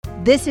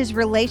This is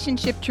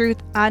Relationship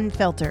Truth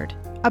Unfiltered,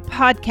 a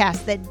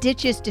podcast that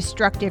ditches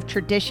destructive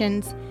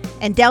traditions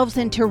and delves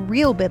into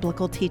real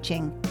biblical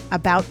teaching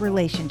about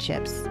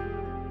relationships.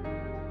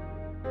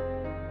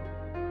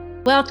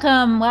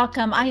 Welcome.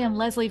 I am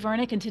Leslie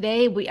Vernick, and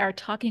today we are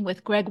talking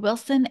with Greg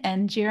Wilson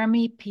and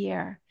Jeremy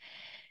Pierre.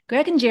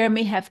 Greg and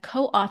Jeremy have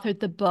co-authored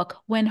the book,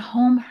 When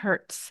Home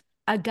Hurts,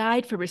 a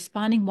guide for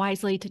responding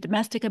wisely to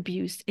domestic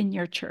abuse in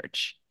your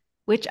church,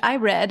 which I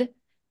read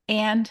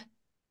and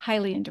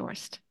highly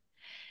endorsed.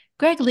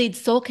 Greg leads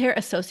Soul Care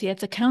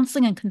Associates, a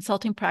counseling and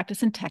consulting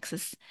practice in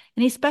Texas,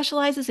 and he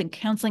specializes in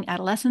counseling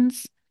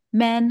adolescents,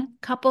 men,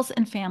 couples,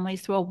 and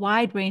families through a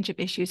wide range of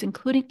issues,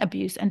 including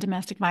abuse and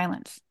domestic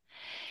violence.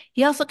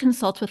 He also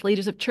consults with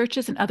leaders of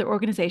churches and other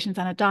organizations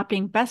on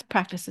adopting best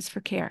practices for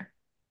care.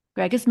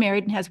 Greg is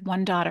married and has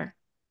one daughter.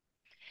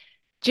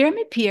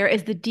 Jeremy Pierre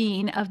is the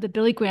dean of the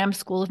Billy Graham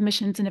School of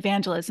Missions and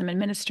Evangelism and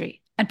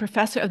Ministry and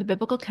professor of the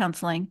biblical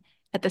counseling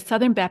at the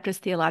Southern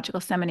Baptist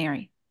Theological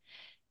Seminary.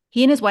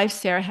 He and his wife,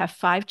 Sarah, have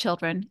 5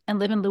 children and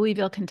live in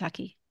Louisville,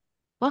 Kentucky.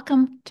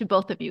 Welcome to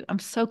both of you. I'm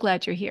so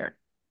glad you're here.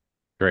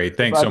 Great.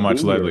 Thanks so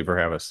much, Leslie, for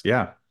having us.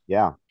 Yeah.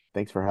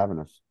 Thanks for having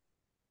us.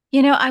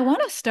 You know, I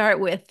want to start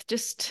with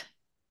just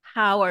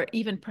how, or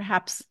even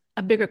perhaps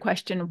a bigger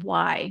question,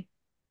 why?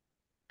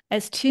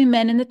 As 2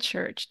 men in the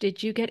church,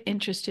 did you get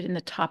interested in the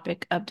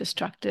topic of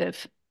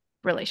destructive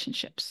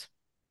relationships?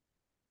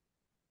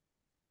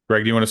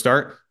 Greg, do you want to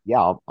start?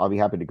 Yeah, I'll be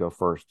happy to go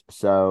first.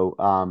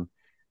 So,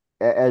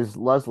 as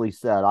Leslie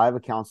said, I have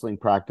a counseling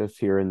practice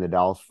here in the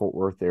Dallas-Fort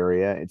Worth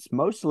area. It's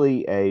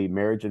mostly a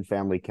marriage and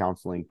family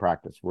counseling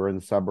practice. We're in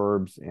the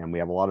suburbs, and we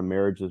have a lot of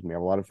marriages, and we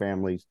have a lot of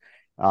families.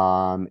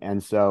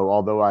 And so,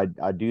 although I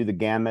do the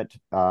gamut,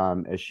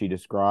 as she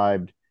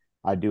described,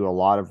 I do a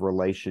lot of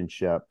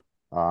relationship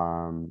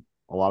counseling.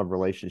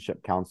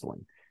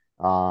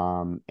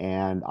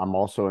 And I'm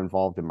also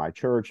involved in my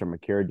church. I'm a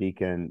care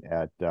deacon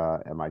at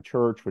my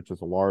church, which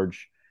is a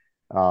large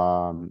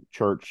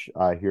church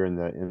here in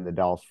the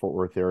Dallas-Fort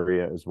Worth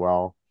area as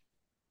well.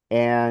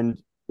 And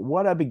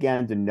what I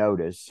began to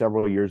notice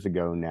several years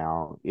ago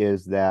now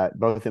is that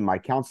both in my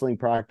counseling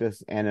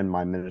practice and in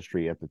my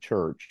ministry at the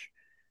church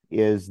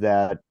is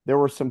that there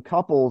were some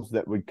couples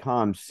that would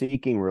come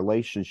seeking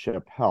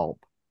relationship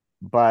help,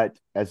 but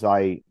as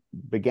I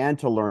began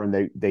to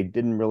learn, they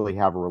didn't really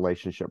have a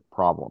relationship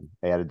problem.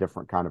 They had a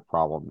different kind of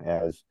problem,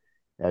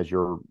 as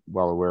you're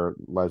well aware,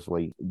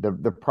 Leslie.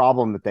 The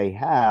problem that they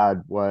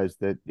had was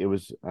that it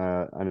was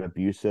an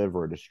abusive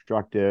or a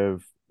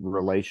destructive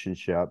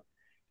relationship.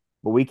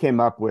 But we came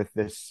up with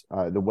this,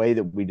 the way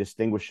that we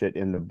distinguish it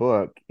in the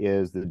book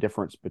is the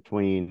difference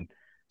between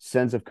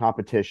sins of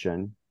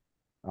competition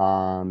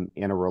in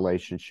a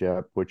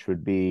relationship, which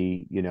would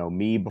be,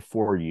 me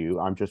before you,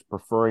 I'm just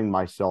preferring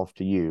myself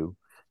to you,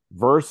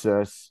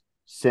 versus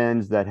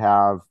sins that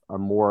have a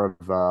more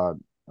of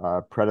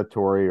a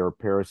predatory or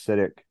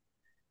parasitic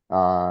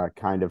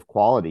kind of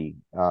quality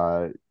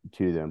to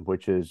them,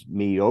 which is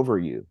me over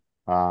you.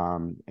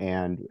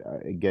 And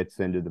it gets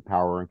into the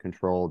power and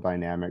control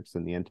dynamics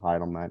and the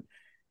entitlement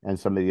and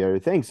some of the other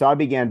things. So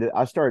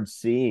I started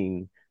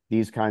seeing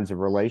these kinds of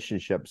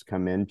relationships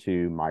come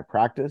into my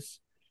practice.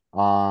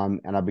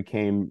 And I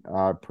became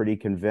pretty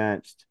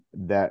convinced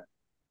that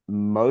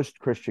most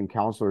Christian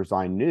counselors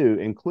I knew,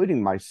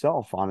 including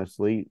myself,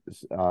 honestly,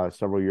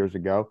 several years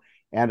ago,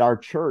 and our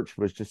church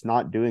was just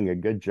not doing a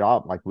good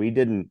job. Like we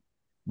didn't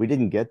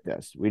get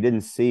this. We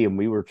didn't see, and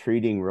we were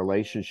treating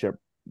relationship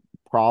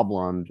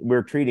problems. We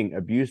were treating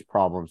abuse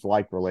problems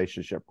like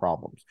relationship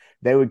problems.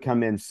 They would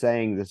come in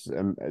saying this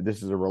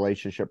is a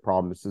relationship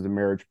problem. This is a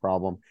marriage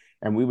problem.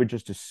 And we would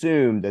just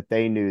assume that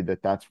they knew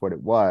that that's what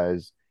it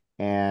was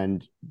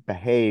and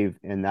behave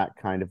in that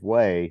kind of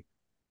way,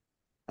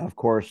 of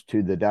course,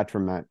 to the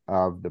detriment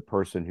of the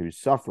person who's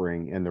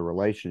suffering in the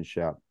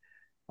relationship.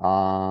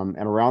 And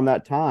around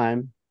that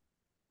time,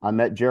 I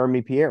met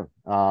Jeremy Pierre.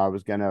 I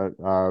was going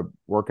to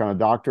work on a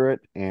doctorate,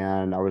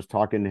 and I was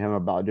talking to him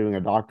about doing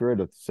a doctorate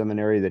at the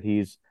seminary that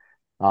he's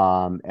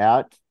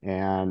at.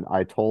 And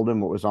I told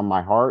him what was on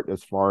my heart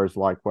as far as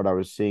like what I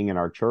was seeing in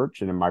our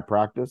church and in my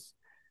practice.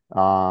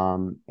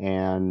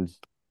 And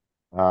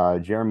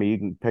Jeremy, you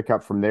can pick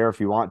up from there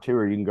if you want to,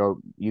 or you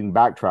can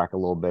backtrack a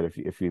little bit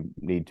if you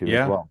need to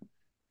as well.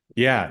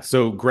 Yeah.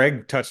 So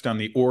Greg touched on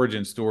the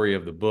origin story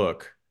of the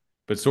book,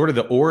 but sort of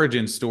the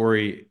origin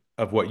story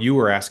of what you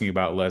were asking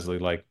about, Leslie,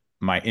 like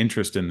my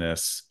interest in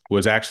this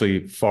was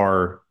actually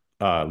far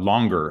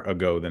longer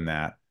ago than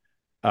that.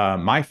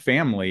 My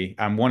family,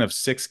 I'm one of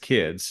 6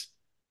 kids,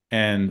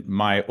 and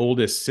my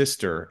oldest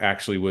sister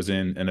actually was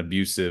in an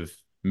abusive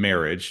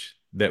marriage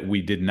that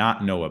we did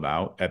not know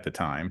about at the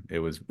time. It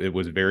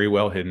was very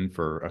well hidden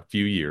for a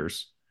few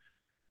years.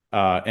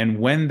 And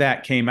when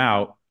that came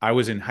out, I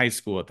was in high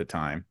school at the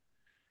time,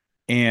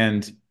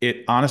 and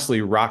it honestly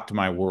rocked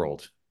my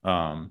world.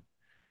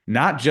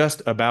 Not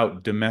just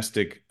about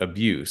domestic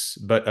abuse,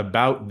 but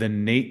about the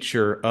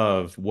nature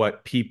of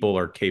what people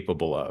are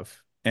capable of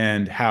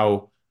and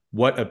how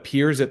what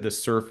appears at the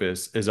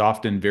surface is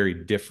often very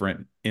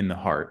different in the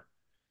heart.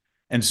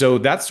 And so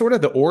that's sort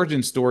of the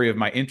origin story of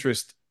my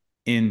interest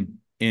in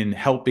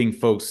helping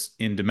folks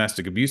in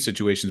domestic abuse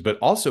situations, but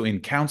also in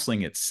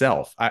counseling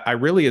itself. I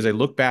really, as I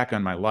look back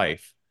on my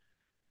life,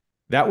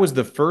 that was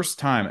the first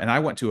time, and I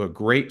went to a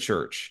great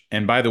church.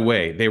 And by the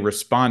way, they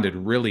responded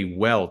really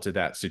well to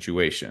that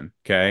situation.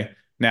 Okay.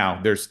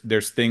 Now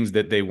there's things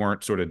that they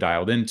weren't sort of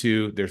dialed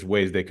into. There's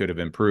ways they could have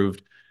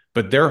improved,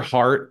 but their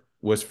heart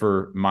was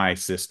for my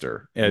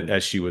sister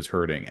as she was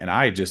hurting. And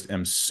I just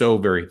am so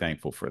very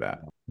thankful for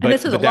that. And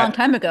this was a long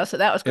time ago, so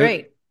that was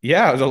great.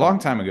 Yeah, it was a long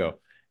time ago.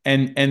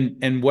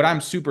 And what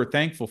I'm super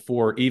thankful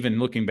for, even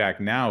looking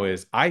back now,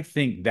 is I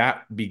think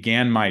that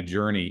began my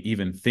journey,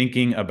 even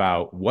thinking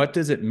about what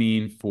does it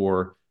mean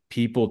for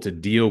people to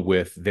deal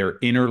with their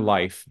inner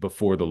life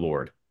before the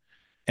Lord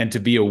and to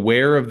be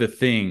aware of the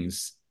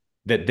things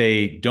that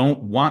they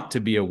don't want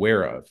to be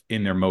aware of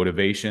in their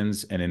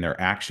motivations and in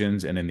their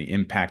actions and in the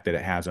impact that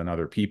it has on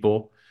other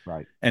people.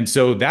 Right. And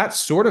so that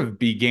sort of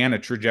began a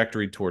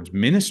trajectory towards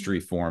ministry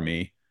for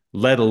me,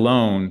 let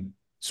alone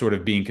sort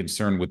of being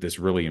concerned with this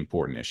really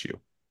important issue.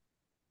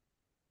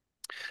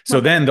 So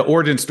then the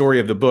origin story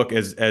of the book,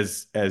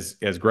 as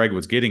Greg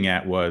was getting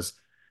at, was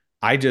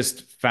I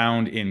just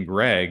found in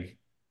Greg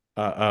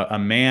a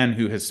man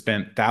who has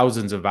spent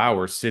thousands of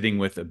hours sitting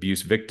with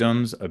abuse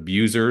victims,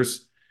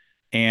 abusers,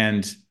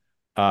 and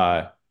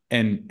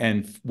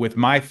with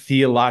my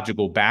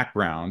theological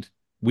background,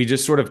 we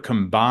just sort of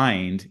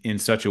combined in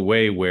such a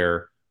way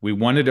where we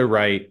wanted to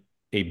write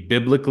a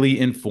biblically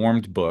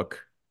informed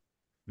book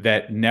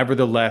that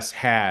nevertheless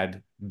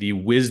had the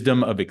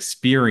wisdom of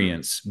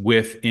experience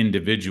with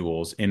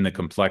individuals in the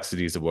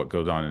complexities of what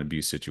goes on in an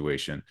abuse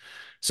situation.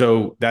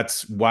 So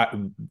that's what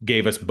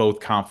gave us both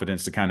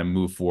confidence to kind of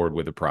move forward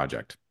with the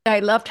project. I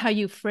loved how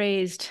you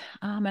phrased,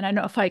 and I don't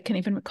know if I can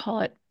even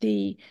recall it,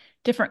 the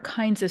different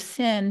kinds of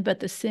sin,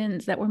 but the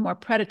sins that were more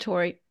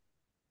predatory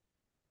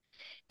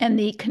and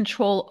the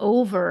control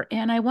over.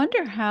 And I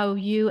wonder how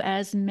you,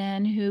 as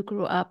men who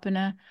grew up in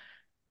a,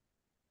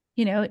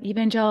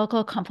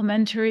 evangelical,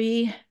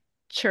 complementary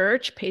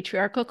church,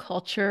 patriarchal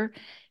culture,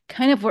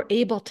 kind of were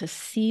able to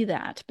see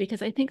that.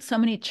 Because I think so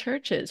many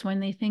churches, when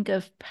they think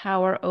of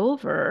power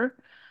over,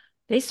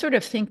 they sort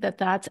of think that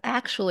that's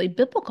actually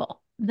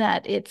biblical,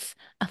 that it's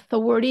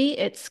authority,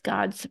 it's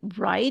God's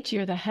right,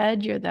 you're the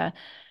head, you're the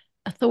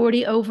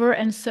authority over.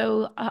 And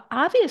so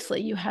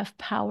obviously you have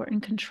power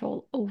and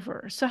control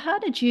over. So how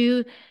did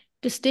you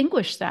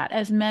distinguish that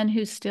as men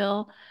who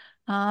still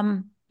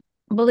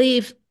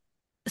believe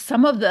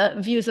some of the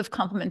views of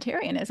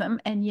complementarianism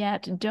and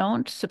yet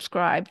don't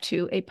subscribe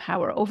to a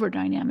power over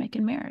dynamic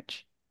in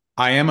marriage?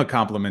 I am a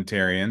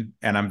complementarian,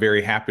 and I'm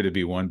very happy to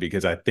be one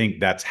because I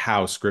think that's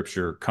how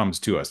scripture comes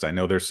to us. I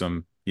know there's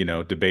some,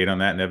 debate on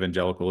that in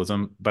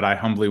evangelicalism, but I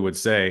humbly would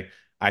say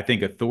I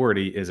think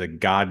authority is a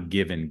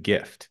God-given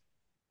gift.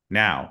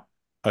 Now,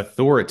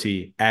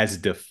 authority as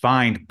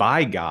defined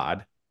by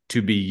God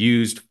to be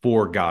used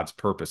for God's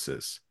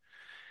purposes.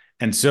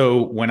 And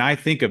so when I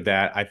think of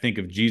that, I think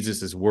of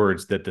Jesus's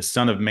words that the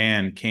Son of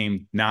Man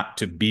came not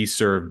to be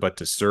served, but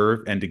to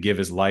serve and to give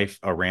his life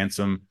a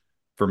ransom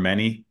for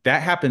many.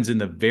 That happens in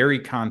the very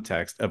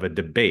context of a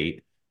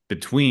debate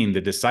between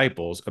the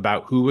disciples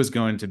about who was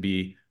going to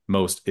be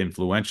most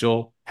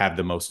influential, have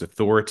the most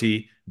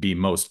authority, be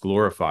most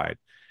glorified.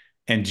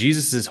 And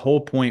Jesus's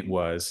whole point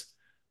was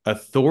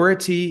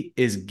authority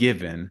is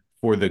given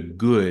for the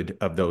good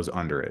of those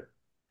under it.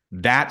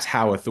 That's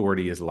how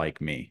authority is like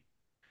me.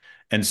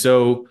 And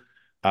so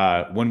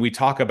when we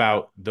talk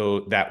about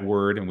that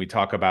word and we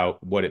talk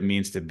about what it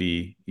means to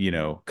be,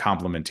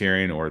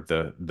 complementarian or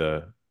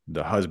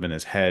the husband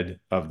as head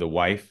of the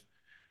wife,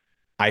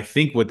 I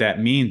think what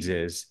that means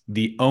is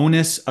the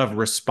onus of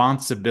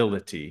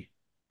responsibility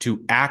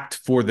to act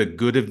for the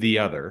good of the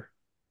other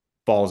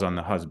falls on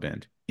the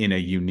husband in a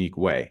unique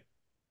way.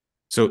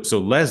 So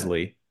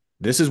Leslie,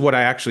 this is what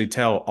I actually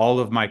tell all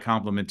of my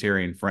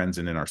complementarian friends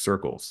and in our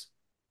circles.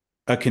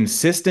 A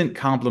consistent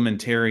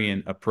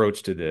complementarian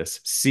approach to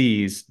this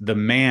sees the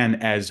man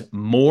as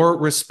more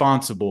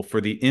responsible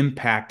for the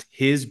impact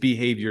his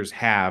behaviors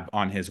have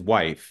on his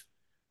wife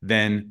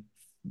than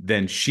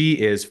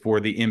she is for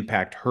the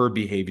impact her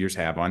behaviors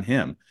have on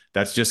him.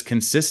 That's just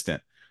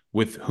consistent.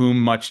 With whom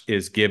much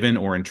is given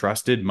or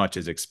entrusted, much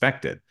is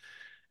expected.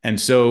 And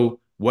so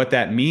what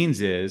that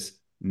means is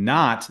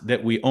not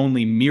that we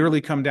only merely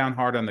come down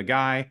hard on the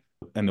guy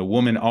and the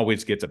woman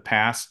always gets a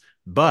pass,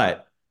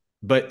 but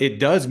it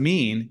does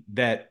mean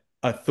that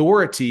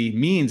authority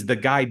means the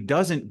guy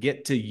doesn't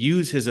get to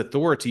use his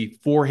authority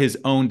for his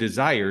own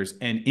desires.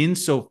 And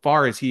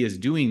insofar as he is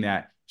doing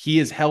that, he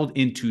is held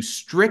into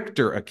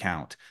stricter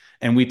account.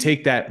 And we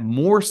take that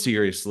more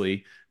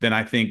seriously than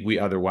I think we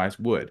otherwise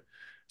would.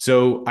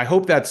 So I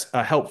hope that's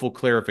a helpful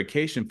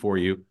clarification for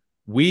you.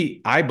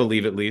 I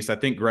believe, at least, I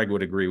think Greg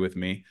would agree with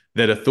me,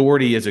 that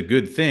authority is a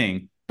good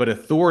thing, but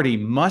authority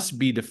must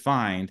be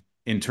defined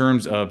in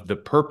terms of the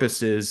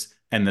purposes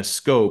and the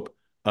scope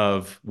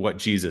of what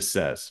Jesus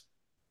says.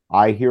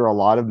 I hear a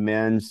lot of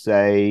men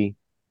say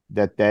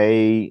that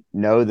they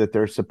know that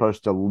they're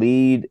supposed to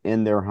lead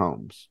in their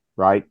homes,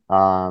 right?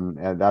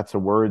 And that's a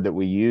word that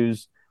we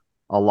use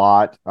a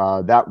lot.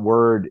 That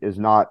word is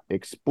not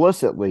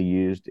explicitly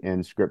used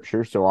in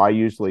Scripture, so I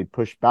usually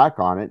push back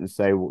on it and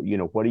say, well,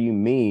 what do you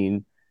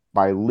mean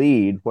by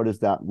lead? What does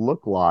that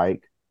look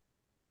like?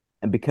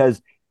 And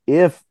because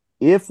if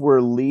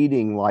we're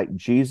leading like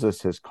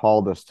Jesus has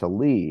called us to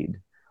lead,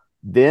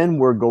 then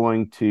we're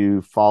going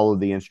to follow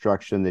the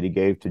instruction that he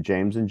gave to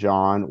James and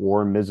John,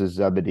 or Mrs.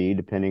 Zebedee,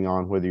 depending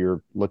on whether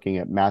you're looking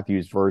at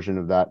Matthew's version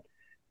of that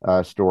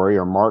story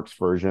or Mark's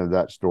version of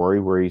that story,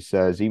 where he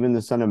says, even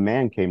the Son of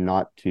Man came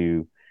not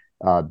to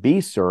be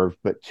served,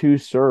 but to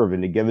serve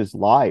and to give his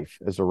life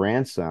as a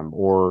ransom.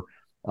 Or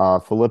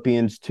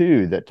Philippians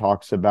 2 that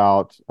talks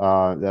about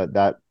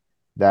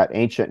that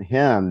ancient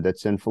hymn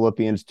that's in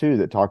Philippians 2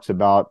 that talks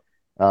about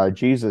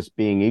Jesus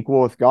being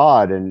equal with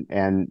God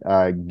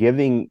and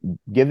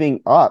giving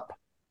up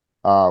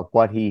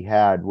what he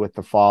had with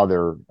the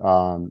Father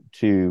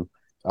to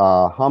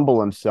humble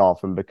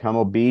himself and become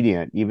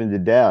obedient, even to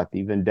death,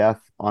 even death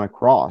on a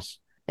cross.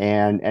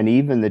 And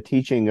even the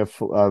teaching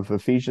of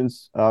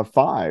Ephesians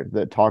 5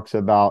 that talks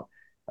about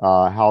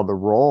how the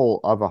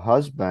role of a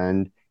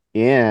husband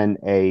in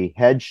a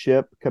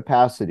headship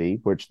capacity,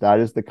 which that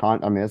is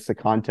it's the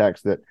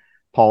context that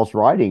Paul's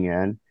writing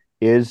in,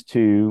 is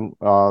to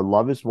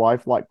love his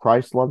wife like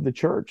Christ loved the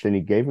church, and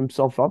he gave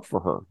himself up for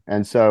her.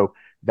 And so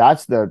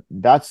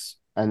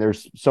and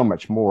there's so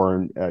much more.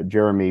 And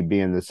Jeremy,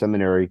 being the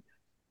seminary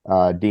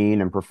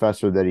dean and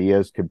professor that he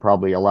is, could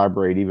probably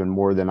elaborate even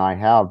more than I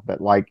have. But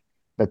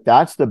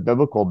that's the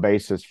biblical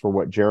basis for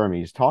what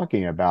Jeremy's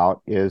talking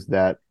about, is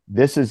that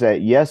this is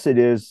yes, it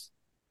is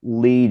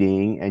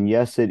leading, and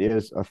yes, it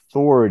is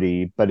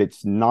authority, but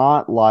it's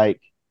not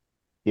like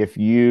if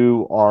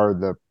you are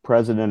the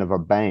president of a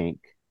bank,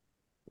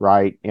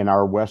 right? In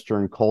our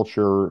Western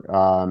culture,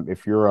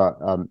 if you're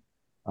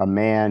a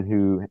man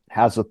who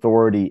has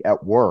authority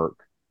at work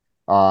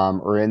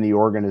or in the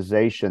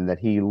organization that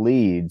he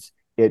leads,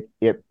 it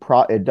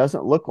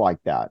doesn't look like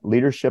that.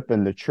 Leadership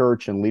in the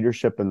church and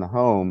leadership in the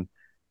home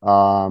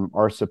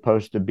are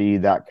supposed to be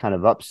that kind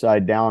of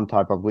upside down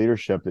type of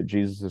leadership that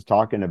Jesus is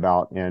talking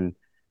about in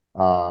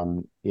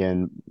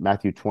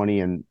Matthew 20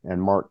 and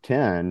Mark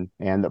 10,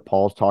 and that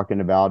Paul's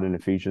talking about in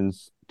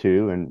Ephesians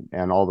 2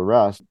 and all the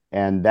rest.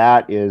 And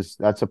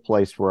that's a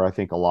place where I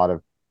think a lot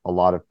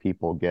of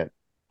people get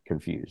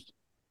confused.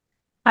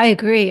 I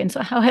agree. And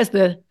so how has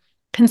the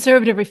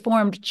conservative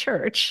Reformed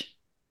Church,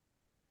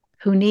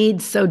 who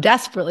needs so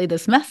desperately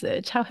this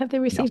message, how have they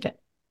received it?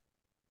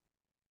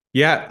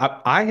 Yeah,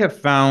 I have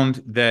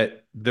found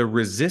that the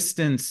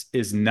resistance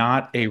is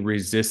not a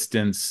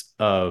resistance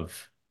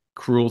of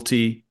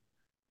cruelty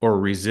or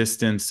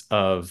resistance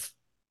of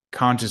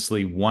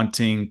consciously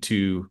wanting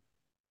to,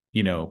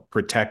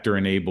 protect or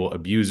enable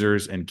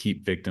abusers and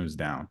keep victims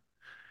down.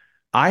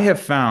 I have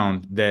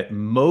found that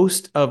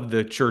most of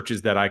the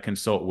churches that I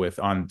consult with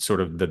on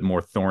sort of the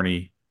more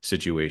thorny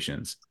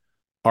situations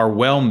are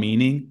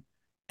well-meaning,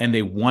 and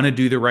they want to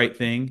do the right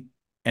thing,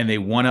 and they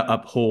want to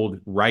uphold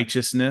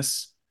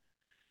righteousness.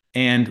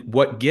 And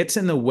what gets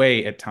in the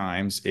way at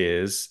times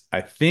is,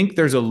 I think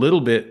there's a little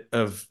bit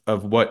of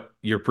what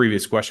your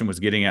previous question was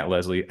getting at,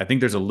 Leslie. I think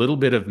there's a little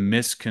bit of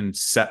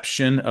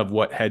misconception of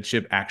what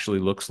headship actually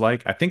looks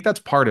like. I think that's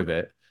part of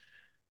it.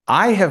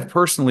 I have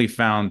personally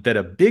found that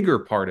a bigger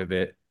part of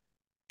it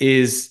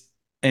is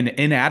an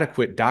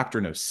inadequate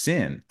doctrine of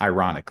sin,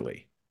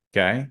 ironically.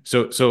 Okay.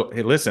 So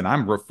hey, listen,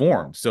 I'm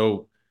Reformed.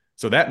 So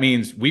that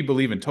means we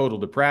believe in total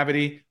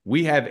depravity.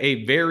 We have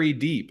a very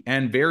deep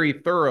and very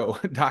thorough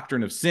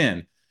doctrine of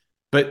sin.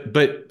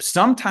 But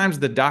sometimes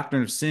the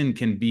doctrine of sin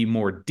can be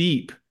more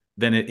deep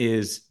than it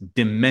is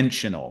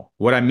dimensional.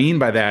 What I mean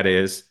by that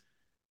is,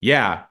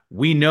 yeah,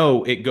 we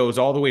know it goes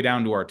all the way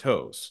down to our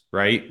toes,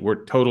 right?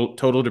 Where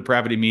total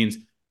depravity means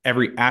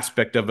every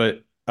aspect of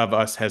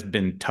us has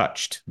been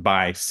touched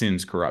by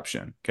sin's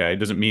corruption. Okay. It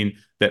doesn't mean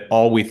that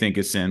all we think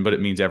is sin, but it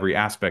means every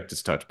aspect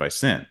is touched by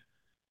sin.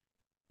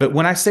 But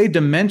when I say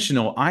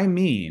dimensional, I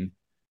mean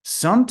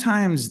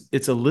sometimes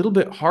it's a little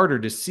bit harder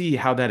to see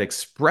how that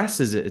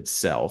expresses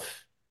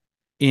itself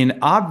in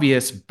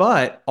obvious,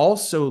 but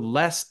also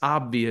less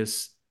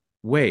obvious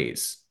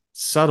ways,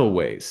 subtle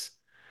ways.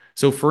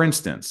 So for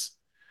instance,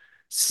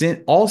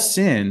 all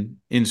sin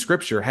in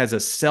Scripture has a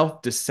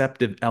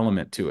self-deceptive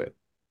element to it.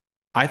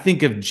 I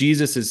think of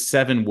Jesus's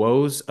 7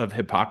 woes of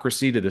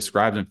hypocrisy to the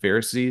scribes and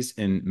Pharisees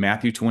in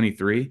Matthew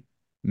 23.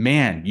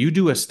 Man, you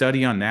do a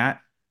study on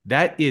that.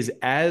 That is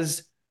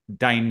as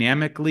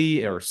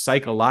dynamically or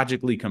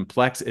psychologically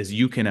complex as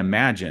you can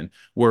imagine,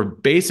 where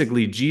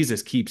basically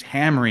Jesus keeps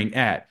hammering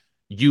at,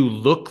 you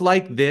look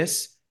like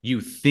this,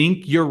 you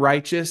think you're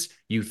righteous,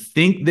 you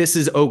think this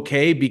is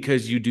okay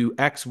because you do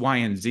X, Y,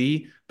 and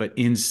Z, but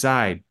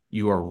inside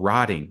you are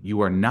rotting.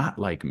 You are not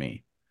like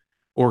me.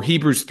 Or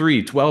Hebrews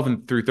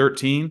 3:12 through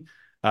 13,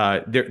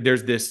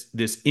 there's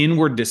this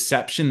inward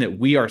deception that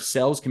we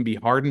ourselves can be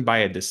hardened by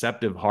a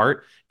deceptive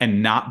heart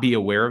and not be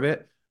aware of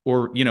it.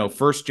 Or,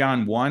 1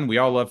 John 1, we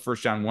all love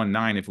 1 John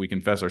 1:9 if we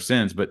confess our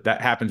sins, but that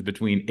happens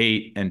between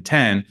 8 and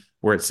 10,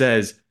 where it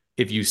says,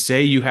 if you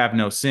say you have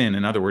no sin,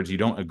 in other words, you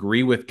don't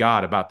agree with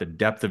God about the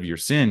depth of your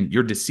sin,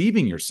 you're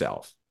deceiving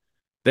yourself.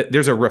 That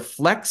there's a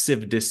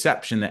reflexive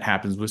deception that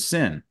happens with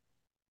sin.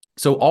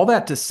 So all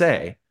that to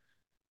say,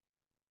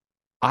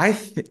 I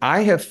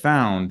have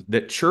found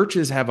that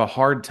churches have a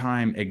hard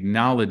time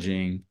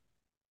acknowledging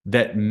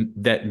that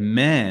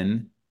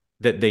men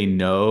that they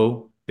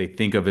know, they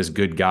think of as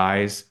good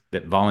guys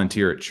that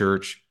volunteer at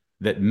church,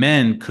 that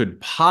men could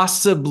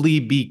possibly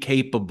be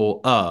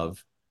capable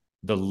of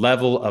the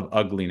level of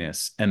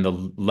ugliness and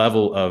the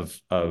level of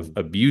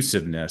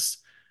abusiveness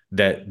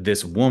that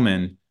this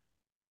woman,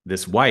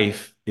 this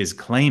wife, is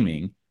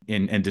claiming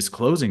and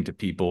disclosing to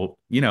people,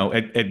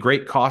 at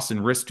great cost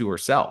and risk to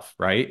herself,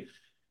 right?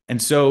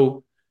 And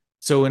so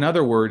in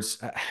other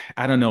words,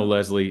 I don't know,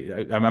 Leslie,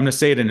 I'm going to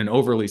say it in an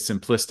overly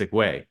simplistic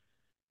way.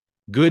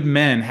 Good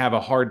men have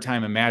a hard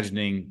time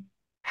imagining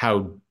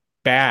how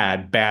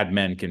bad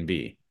men can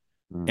be.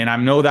 And I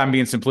know that I'm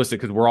being simplistic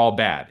because we're all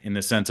bad in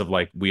the sense of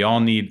like, we all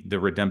need the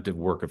redemptive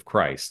work of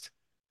Christ.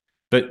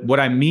 But what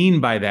I mean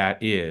by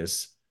that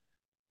is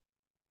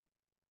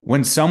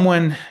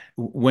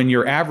when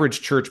your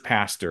average church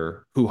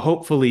pastor, who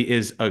hopefully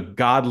is a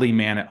godly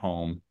man at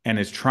home and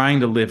is trying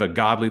to live a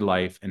godly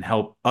life and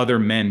help other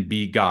men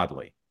be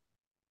godly,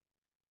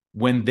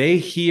 when they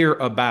hear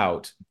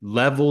about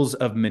levels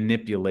of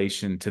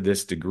manipulation to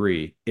this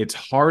degree, it's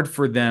hard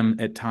for them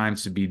at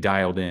times to be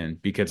dialed in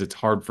because it's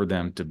hard for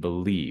them to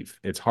believe.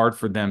 It's hard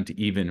for them to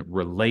even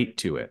relate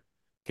to it.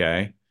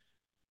 Okay.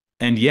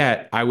 And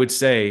yet I would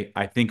say,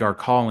 I think our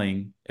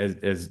calling,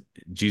 as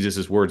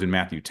Jesus's words in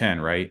Matthew 10,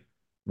 right?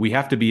 We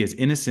have to be as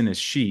innocent as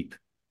sheep,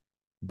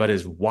 but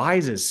as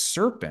wise as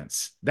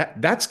serpents.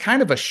 That's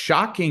kind of a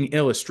shocking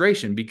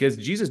illustration because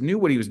Jesus knew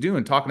what he was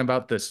doing, talking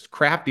about this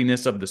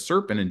craftiness of the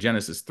serpent in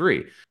Genesis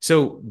 3.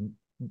 So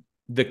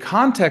the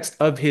context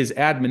of his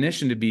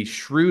admonition to be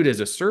shrewd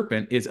as a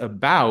serpent is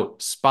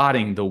about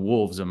spotting the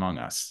wolves among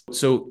us.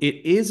 So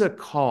it is a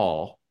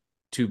call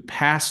to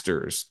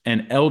pastors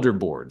and elder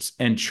boards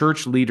and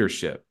church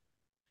leadership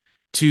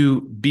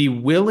to be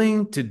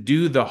willing to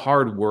do the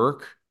hard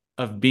work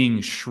of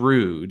being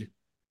shrewd,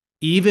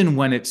 even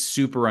when it's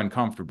super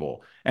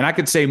uncomfortable. And I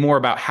could say more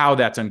about how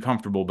that's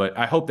uncomfortable, but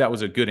I hope that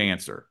was a good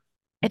answer.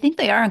 I think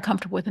they are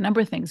uncomfortable with a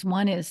number of things.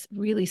 One is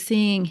really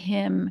seeing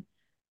him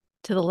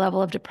to the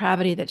level of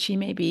depravity that she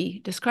may be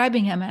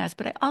describing him as.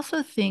 But I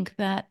also think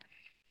that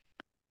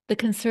the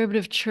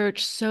conservative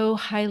church so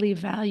highly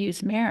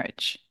values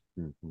marriage.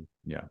 Mm-hmm.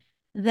 Yeah.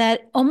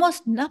 That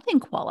almost nothing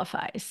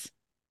qualifies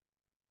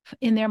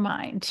in their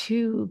mind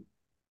to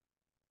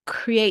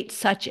create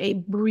such a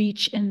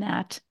breach in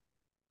that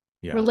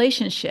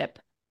relationship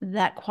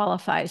that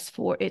qualifies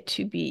for it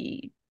to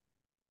be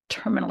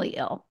terminally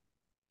ill.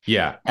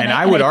 Yeah. And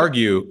I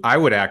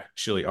would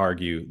actually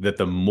argue that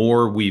the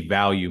more we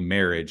value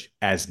marriage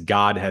as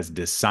God has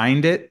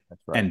designed it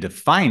and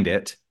defined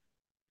it,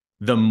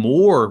 the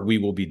more we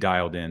will be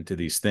dialed into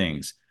these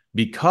things.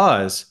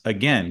 Because,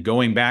 again,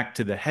 going back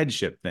to the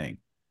headship thing,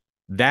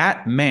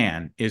 that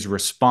man is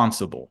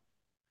responsible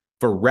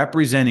for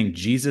representing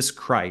Jesus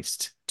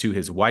Christ to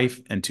his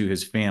wife and to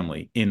his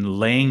family in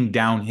laying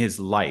down his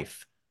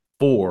life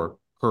for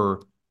her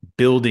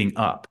building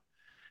up.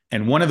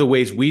 And one of the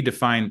ways we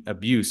define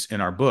abuse in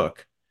our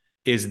book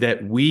is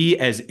that we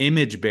as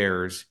image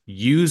bearers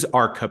use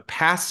our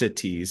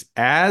capacities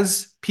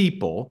as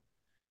people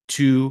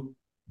to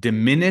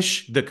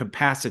diminish the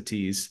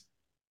capacities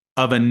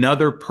of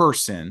another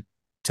person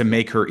to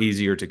make her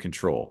easier to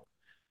control.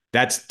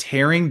 That's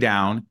tearing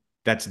down,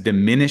 that's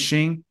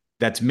diminishing,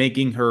 that's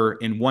making her,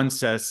 in one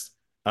sense,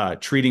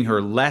 treating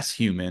her less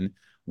human,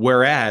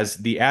 whereas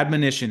the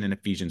admonition in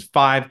Ephesians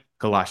 5,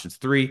 Colossians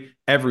 3,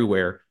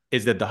 everywhere,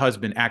 is that the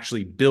husband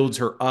actually builds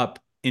her up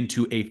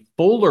into a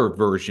fuller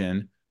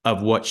version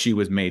of what she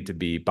was made to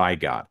be by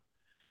God.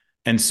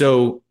 And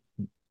so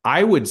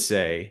I would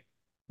say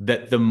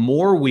that the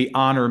more we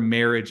honor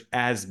marriage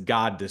as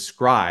God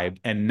described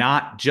and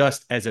not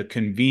just as a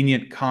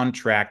convenient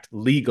contract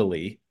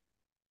legally,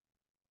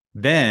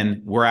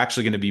 then we're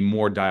actually going to be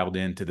more dialed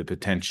into the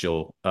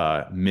potential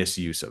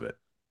misuse of it.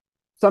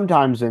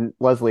 Sometimes, and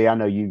Leslie, I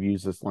know you've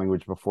used this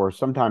language before,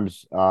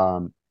 sometimes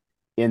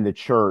in the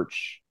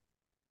church,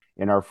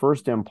 in our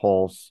first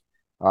impulse,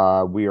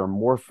 we are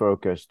more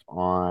focused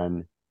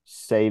on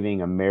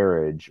saving a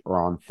marriage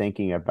or on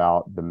thinking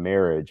about the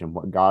marriage and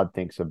what God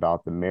thinks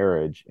about the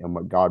marriage and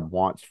what God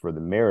wants for the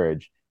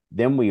marriage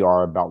than we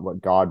are about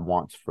what God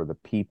wants for the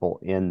people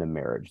in the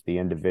marriage, the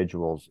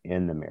individuals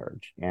in the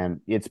marriage.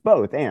 And it's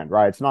both and,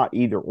 right? It's not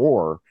either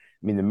or.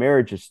 I mean, the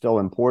marriage is still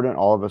important.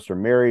 All of us are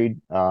married.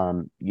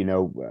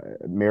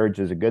 Marriage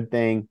is a good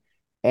thing.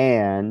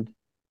 And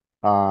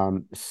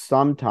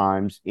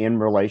sometimes in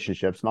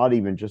relationships, not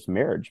even just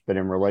marriage, but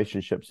in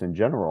relationships in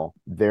general,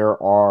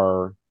 there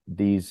are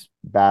these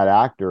bad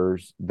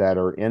actors that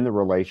are in the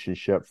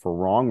relationship for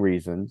wrong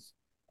reasons.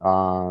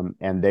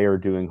 And they are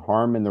doing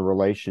harm in the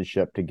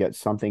relationship to get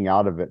something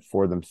out of it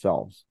for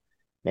themselves.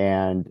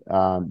 And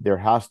there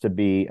has to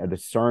be a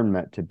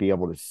discernment to be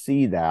able to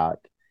see that,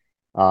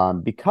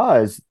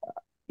 because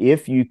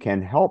if you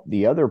can help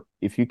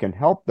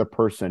the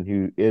person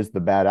who is the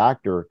bad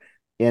actor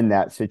in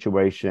that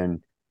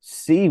situation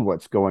see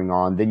what's going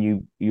on,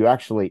 then you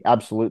actually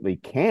absolutely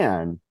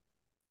can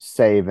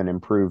save and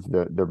improve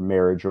the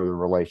marriage or the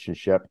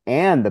relationship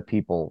and the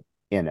people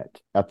in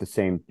it at the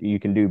same. You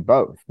can do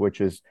both,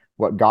 which is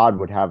what God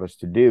would have us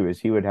to do. Is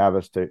He would have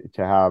us to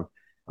have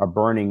a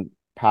burning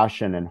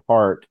passion and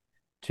heart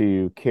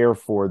to care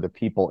for the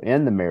people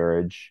in the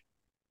marriage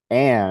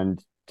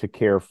and to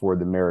care for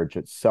the marriage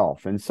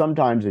itself. And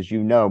sometimes, as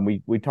you know,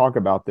 we talk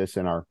about this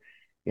in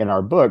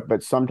our book,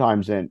 but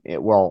sometimes I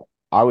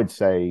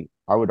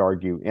would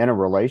argue in a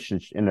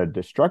relationship, in a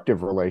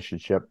destructive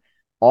relationship,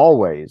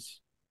 always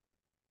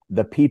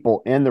the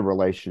people in the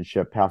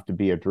relationship have to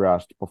be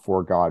addressed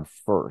before God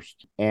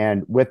first.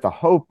 And with the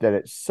hope that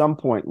at some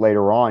point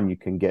later on, you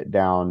can get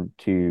down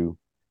to,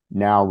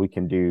 now we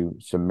can do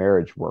some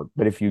marriage work.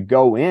 But if you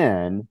go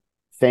in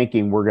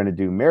thinking we're going to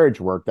do marriage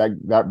work,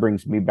 that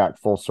brings me back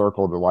full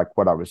circle to like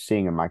what I was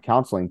seeing in my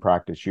counseling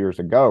practice years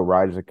ago,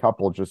 right? As a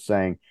couple just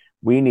saying,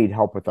 we need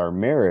help with our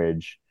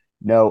marriage.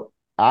 No,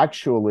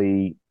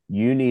 actually,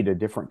 you need a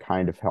different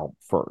kind of help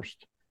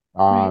first.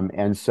 Right.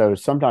 And so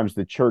sometimes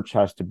the church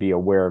has to be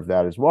aware of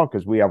that as well,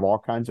 because we have all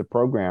kinds of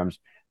programs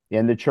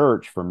in the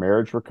church for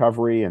marriage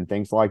recovery and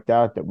things like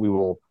that we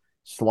will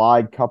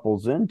slide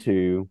couples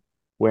into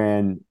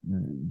when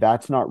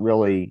that's not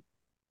really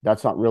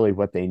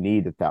what they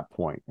need at that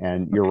point.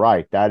 And you're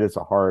right, that's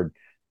a hard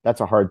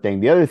thing.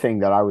 The other thing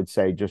that I would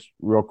say just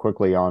real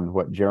quickly on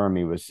what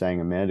Jeremy was saying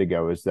a minute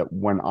ago is that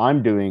when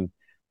I'm doing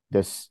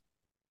this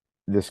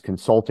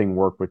consulting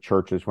work with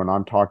churches, when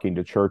I'm talking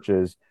to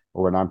churches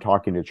or when I'm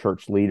talking to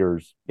church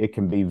leaders, it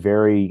can be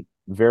very,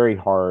 very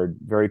hard,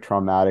 very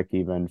traumatic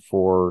even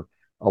for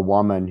a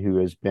woman who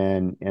has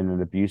been in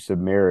an abusive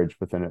marriage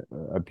with an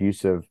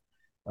abusive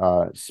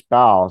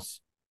spouse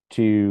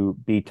to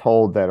be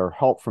told that her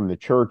help from the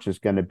church is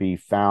going to be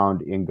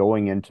found in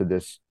going into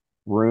this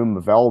room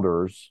of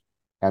elders,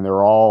 and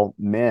they're all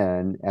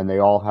men and they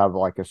all have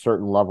like a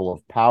certain level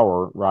of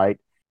power, right?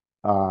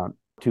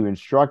 To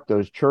instruct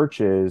those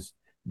churches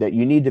that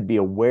you need to be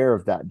aware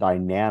of that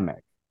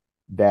dynamic,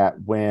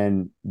 that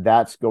when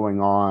that's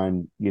going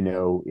on,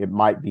 it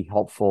might be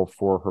helpful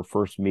for her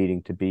first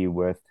meeting to be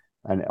with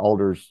an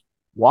elder's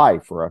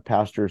wife or a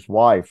pastor's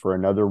wife or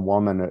another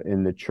woman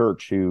in the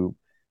church who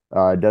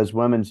does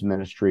women's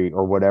ministry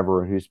or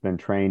whatever, who's been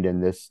trained in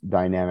this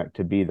dynamic,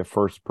 to be the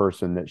first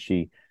person that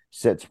she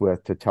sits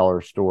with to tell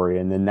her story.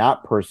 And then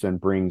that person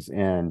brings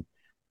in,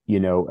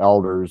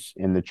 elders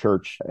in the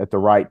church at the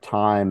right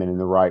time and in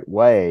the right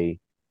way.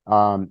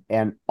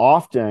 And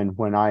often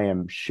when I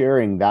am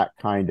sharing that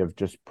kind of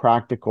just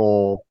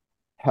practical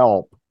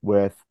help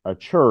with a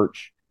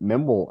church,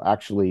 men will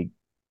actually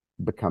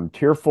become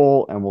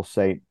tearful and will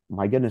say,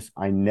 my goodness,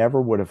 I never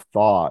would have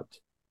thought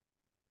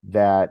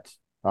that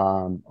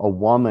a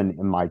woman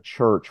in my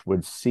church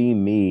would see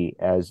me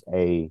as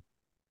a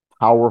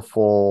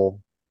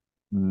powerful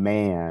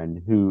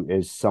man who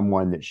is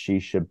someone that she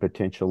should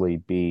potentially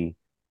be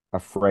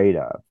afraid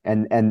of.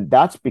 And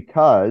that's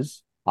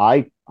because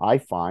I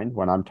find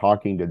when I'm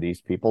talking to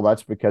these people,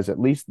 that's because at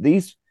least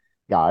these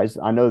guys,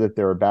 I know that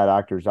there are bad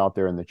actors out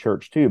there in the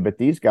church too, but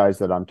these guys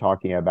that I'm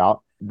talking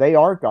about, they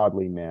are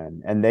godly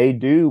men and they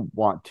do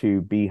want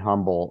to be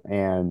humble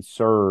and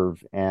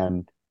serve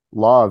and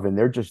love. And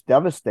they're just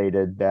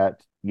devastated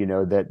that,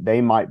 that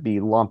they might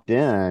be lumped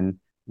in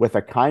with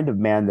a kind of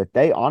man that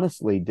they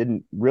honestly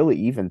didn't really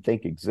even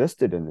think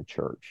existed in the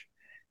church.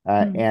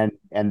 And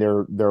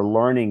they're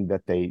learning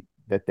that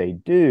they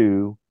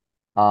do.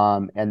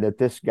 And that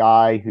this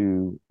guy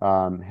who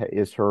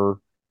is her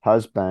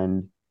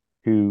husband,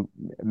 who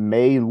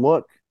may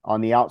look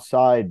on the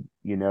outside,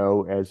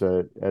 as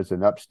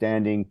an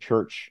upstanding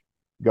church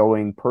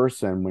going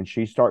person, when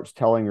she starts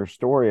telling her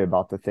story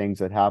about the things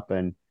that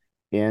happen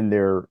in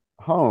their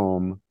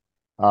home,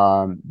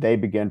 they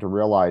begin to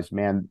realize,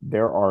 man,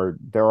 there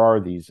are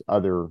these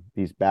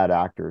bad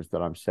actors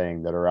that I'm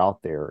saying that are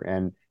out there.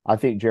 And I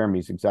think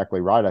Jeremy's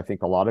exactly right. I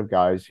think a lot of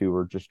guys who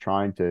are just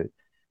trying to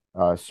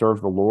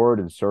serve the Lord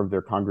and serve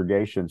their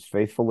congregations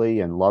faithfully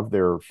and love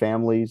their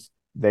families,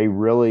 they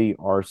really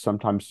are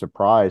sometimes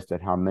surprised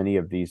at how many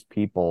of these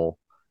people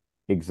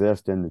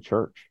exist in the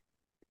church.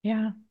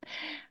 Yeah.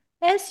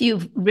 As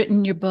you've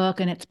written your book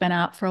and it's been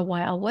out for a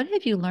while, what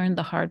have you learned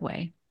the hard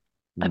way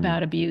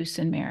about abuse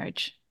in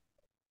marriage?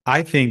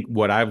 I think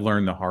what I've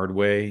learned the hard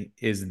way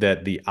is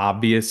that the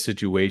obvious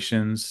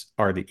situations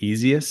are the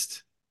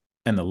easiest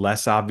and the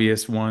less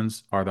obvious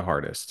ones are the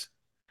hardest.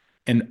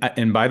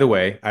 And by the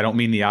way, I don't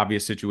mean the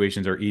obvious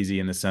situations are easy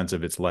in the sense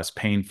of it's less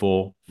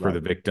painful for the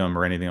victim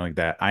or anything like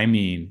that. I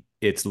mean,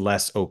 it's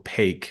less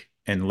opaque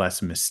and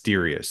less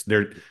mysterious.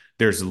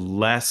 There's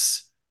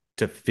less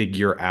to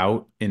figure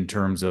out in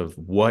terms of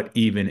what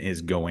even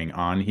is going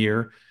on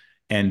here.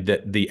 And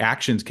that the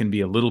actions can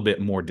be a little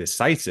bit more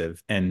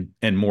decisive and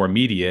more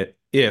immediate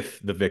if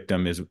the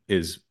victim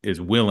is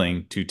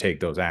willing to take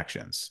those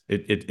actions.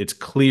 It's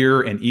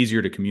clear and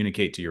easier to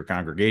communicate to your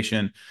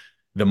congregation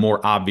the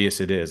more obvious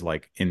it is,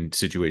 like in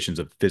situations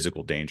of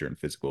physical danger and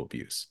physical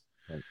abuse.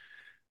 Right.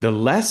 The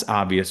less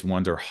obvious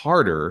ones are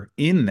harder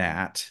in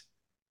that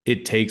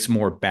it takes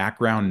more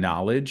background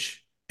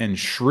knowledge and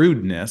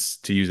shrewdness,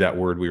 to use that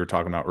word we were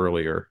talking about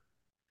earlier,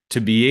 to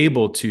be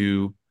able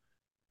to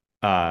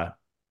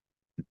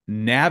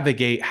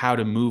navigate how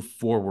to move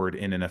forward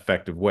in an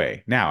effective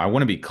way. Now, I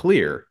want to be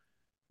clear.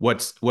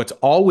 What's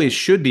always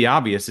should be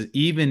obvious is,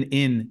 even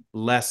in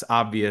less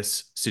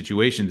obvious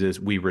situations, is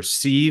we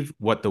receive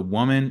what the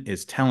woman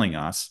is telling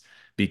us,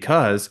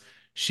 because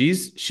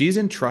she's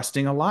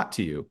entrusting a lot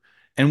to you.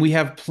 And we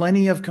have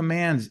plenty of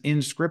commands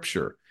in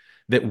scripture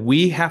that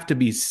we have to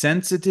be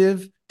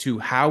sensitive to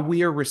how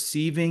we are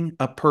receiving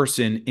a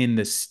person in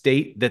the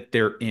state that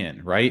they're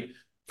in, right?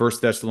 1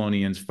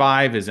 Thessalonians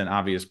 5 is an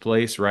obvious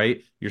place,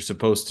 right? You're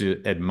supposed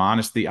to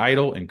admonish the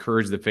idle,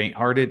 encourage the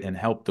faint-hearted, and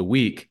help the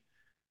weak.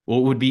 Well,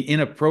 it would be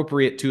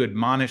inappropriate to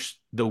admonish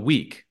the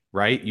weak,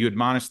 right? You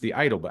admonish the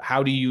idle, but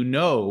how do you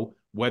know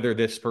whether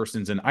this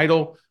person's an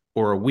idle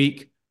or a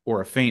weak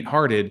or a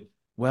faint-hearted?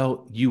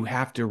 Well, you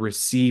have to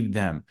receive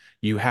them.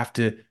 You have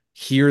to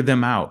hear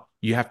them out.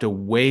 You have to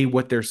weigh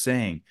what they're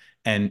saying.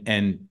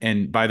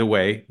 And by the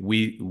way,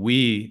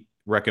 we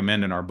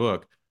recommend in our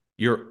book,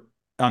 you're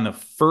on the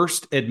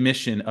first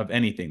admission of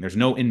anything. There's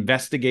no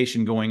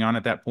investigation going on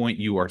at that point.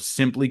 You are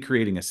simply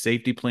creating a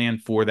safety plan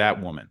for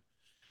that woman,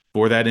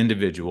 for that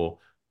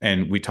individual.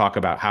 And we talk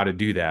about how to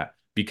do that,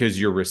 because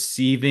you're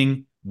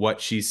receiving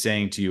what she's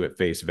saying to you at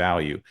face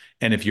value.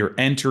 And if you're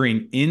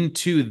entering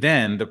into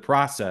then the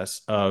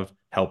process of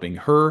helping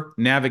her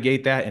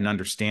navigate that and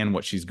understand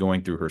what she's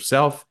going through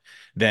herself,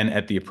 then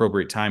at the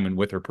appropriate time and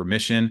with her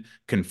permission,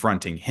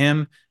 confronting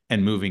him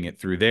and moving it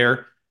through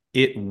there,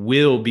 it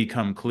will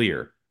become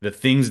clear. The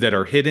things that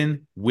are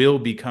hidden will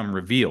become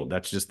revealed.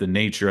 That's just the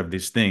nature of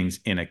these things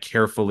in a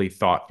carefully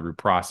thought through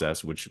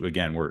process, which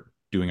again, we're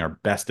doing our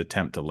best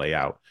attempt to lay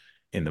out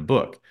in the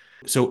book.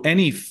 So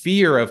any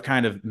fear of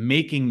kind of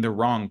making the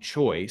wrong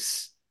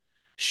choice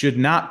should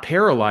not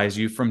paralyze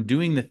you from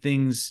doing the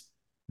things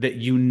that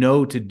you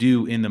know to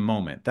do in the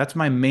moment. That's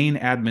my main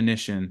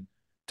admonition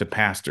to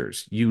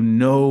pastors. You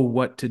know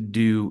what to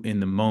do in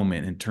the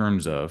moment in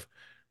terms of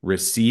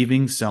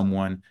receiving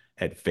someone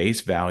at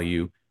face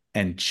value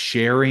and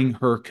sharing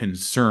her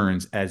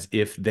concerns as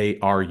if they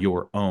are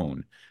your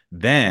own.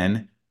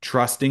 Then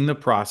trusting the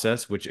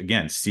process, which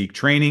again, seek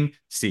training,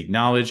 seek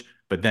knowledge,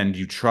 but then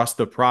you trust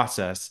the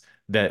process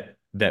that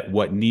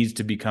what needs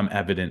to become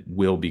evident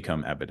will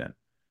become evident.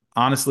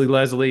 Honestly,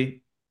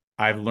 Leslie,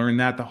 I've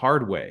learned that the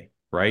hard way,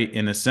 right?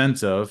 In the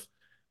sense of,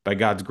 by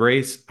God's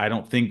grace, I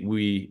don't think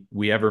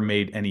we ever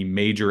made any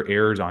major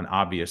errors on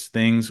obvious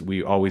things.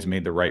 We always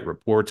made the right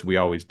reports. We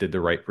always did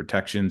the right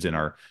protections in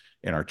our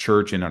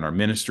church and in our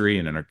ministry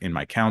and in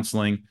my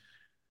counseling.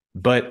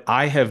 But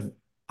I had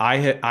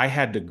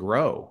to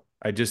grow.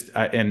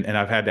 And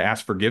I've had to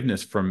ask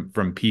forgiveness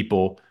from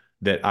people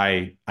that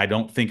I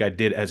don't think I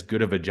did as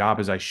good of a job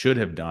as I should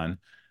have done,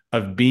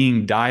 of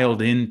being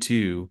dialed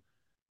into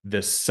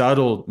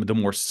the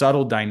more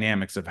subtle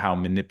dynamics of how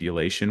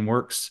manipulation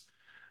works.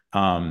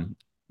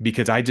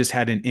 Because I just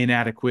had an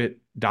inadequate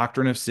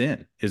doctrine of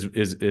sin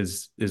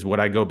is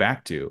what I go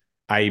back to.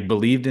 I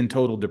believed in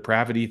total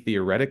depravity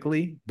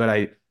theoretically,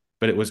 but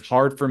it was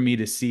hard for me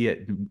to see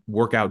it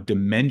work out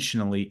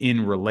dimensionally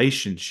in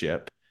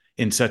relationship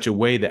in such a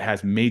way that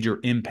has major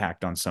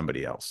impact on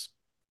somebody else.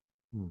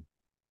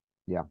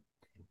 Yeah.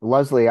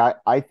 Leslie,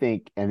 I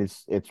think, and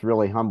it's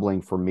really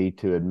humbling for me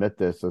to admit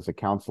this as a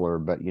counselor,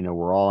 but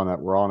we're all in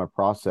a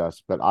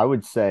process. But I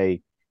would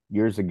say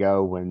years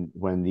ago,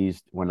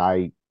 when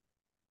I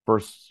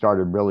first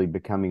started really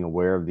becoming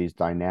aware of these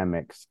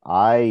dynamics,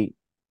 I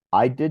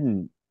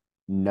didn't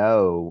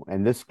know,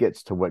 and this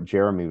gets to what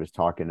Jeremy was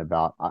talking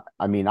about.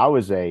 I mean, I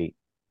was a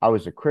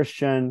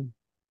Christian.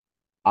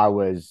 I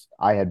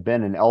had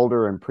been an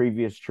elder in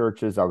previous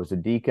churches. I was a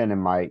deacon in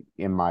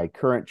my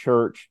current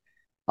church.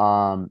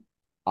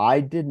 I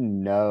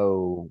didn't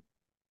know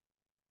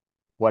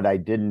what I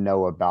didn't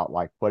know about,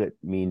 like, what it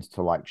means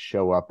to, like,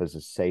 show up as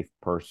a safe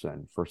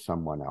person for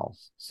someone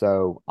else.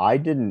 So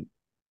I've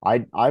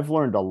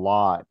learned a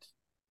lot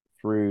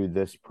through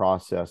this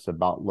process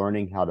about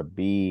learning how to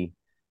be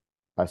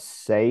a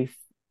safe,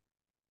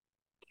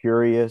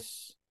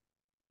 curious,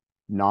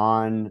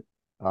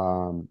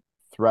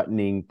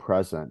 non-threatening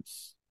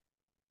presence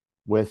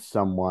with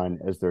someone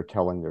as they're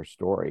telling their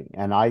story.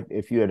 And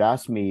if you had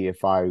asked me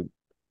if I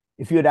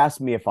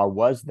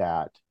was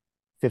that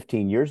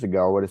 15 years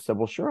ago, I would have said,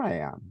 well, sure I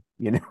am,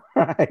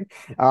 right?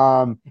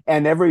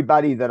 And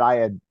everybody that I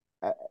had,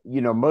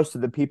 most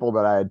of the people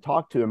that I had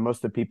talked to and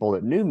most of the people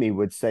that knew me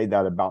would say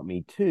that about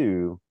me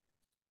too.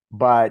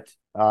 But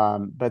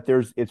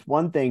it's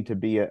one thing to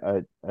be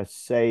a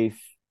safe,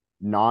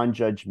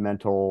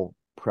 non-judgmental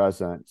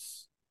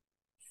presence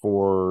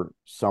for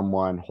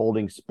someone,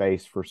 holding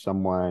space for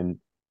someone,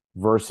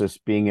 versus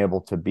being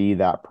able to be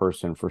that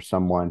person for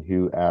someone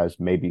who, as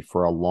maybe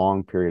for a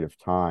long period of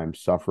time,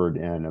 suffered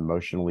in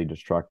emotionally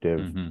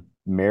destructive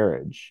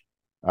marriage.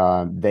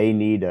 They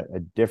need a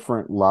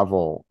different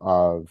level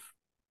of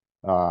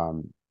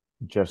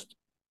just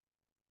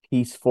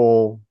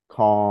peaceful,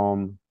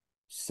 calm,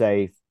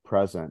 safe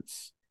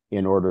presence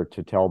in order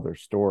to tell their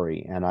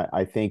story. And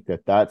I think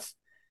that that's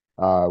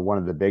one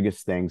of the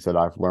biggest things that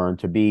I've learned,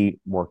 to be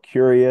more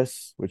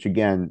curious, which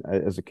again,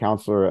 as a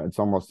counselor, it's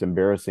almost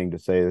embarrassing to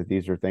say that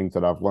these are things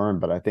that I've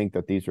learned, but I think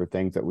that these are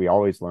things that we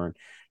always learn: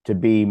 to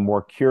be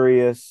more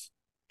curious,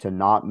 to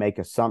not make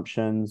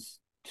assumptions,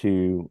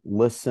 to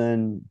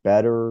listen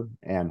better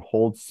and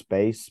hold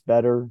space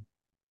better,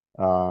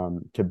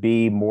 to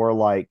be more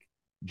like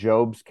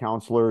Job's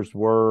counselors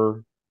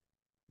were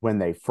when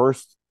they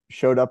first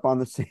showed up on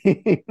the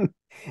scene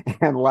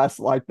and less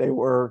like they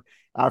were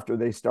after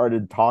they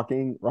started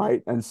talking,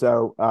 right? And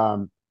so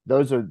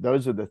those are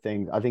the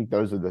things. I think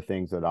those are the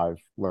things that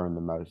I've learned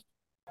the most.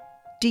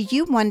 Do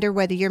you wonder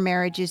whether your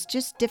marriage is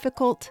just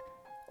difficult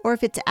or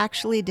if it's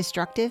actually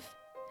destructive?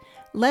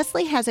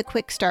 Leslie has a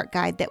quick start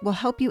guide that will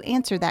help you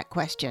answer that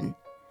question.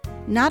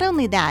 Not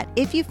only that,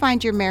 if you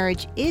find your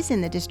marriage is in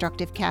the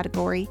destructive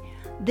category,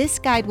 this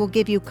guide will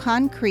give you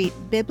concrete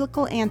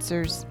biblical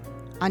answers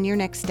on your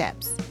next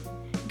steps.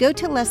 Go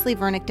to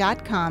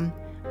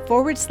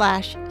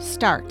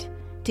leslievernick.com/start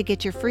to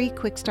get your free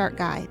quick start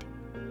guide.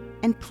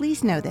 And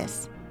please know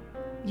this: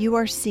 you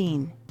are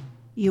seen,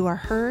 you are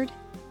heard,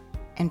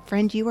 and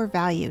friend, you are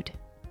valued.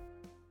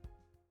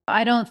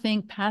 I don't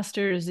think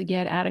pastors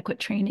get adequate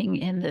training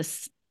in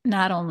this,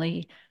 not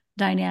only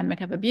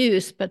dynamic of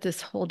abuse, but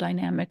this whole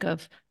dynamic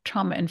of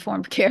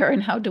trauma-informed care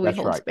and how do we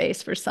hold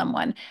space for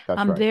someone.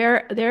 That's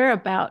right. They're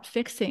about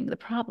fixing the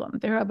problem.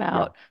 They're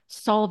about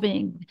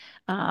solving,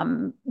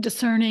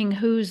 discerning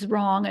who's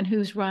wrong and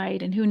who's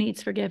right, and who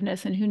needs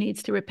forgiveness and who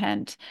needs to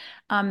repent.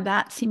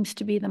 That seems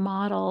to be the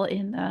model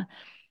in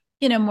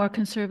the more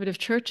conservative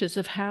churches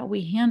of how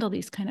we handle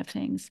these kind of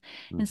things.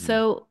 Mm-hmm. And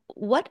so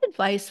what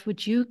advice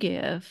would you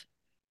give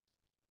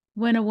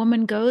when a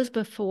woman goes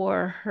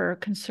before her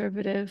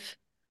conservative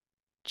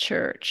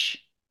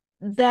church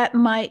that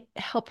might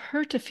help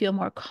her to feel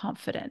more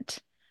confident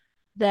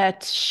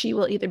that she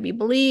will either be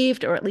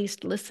believed or at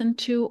least listened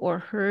to or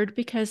heard?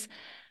 Because,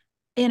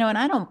 and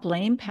I don't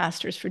blame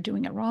pastors for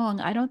doing it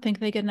wrong. I don't think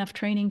they get enough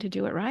training to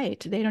do it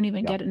right. They don't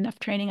even get enough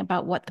training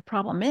about what the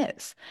problem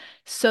is.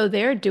 So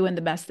they're doing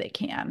the best they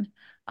can.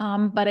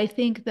 But I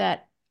think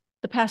that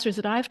the pastors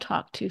that I've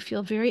talked to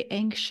feel very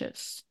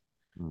anxious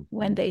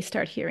when they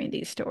start hearing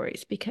these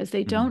stories because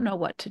they don't know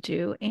what to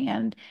do.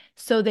 And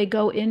so they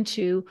go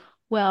into,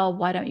 well,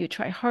 why don't you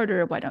try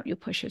harder? Why don't you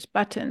push his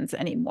buttons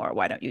anymore?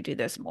 Why don't you do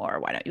this more?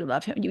 Why don't you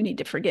love him? You need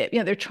to forgive.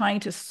 They're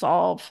trying to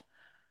solve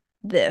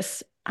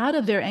this out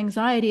of their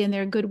anxiety and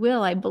their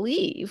goodwill, I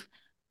believe.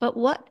 But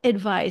what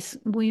advice,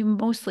 we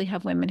mostly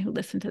have women who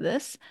listen to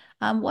this,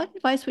 what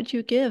advice would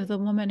you give the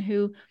woman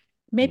who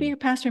maybe your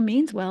pastor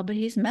means well, but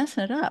he's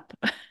messing it up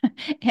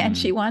and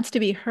she wants to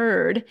be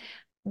heard?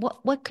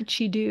 What could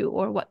she do,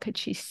 or what could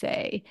she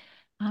say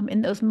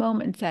in those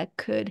moments that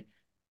could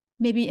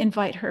maybe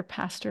invite her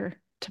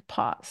pastor to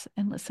pause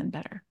and listen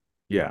better?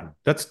 Yeah,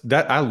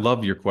 I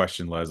love your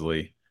question,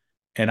 Leslie.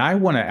 And I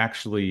want to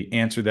actually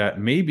answer that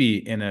maybe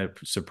in a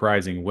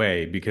surprising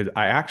way, because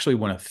I actually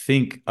want to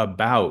think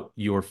about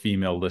your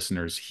female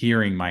listeners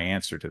hearing my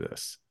answer to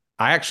this.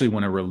 I actually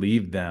want to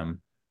relieve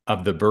them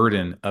of the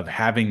burden of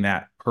having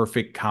that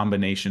perfect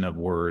combination of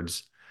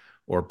words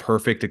or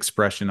perfect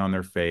expression on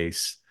their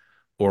face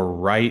or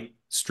right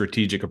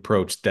strategic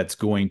approach that's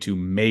going to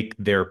make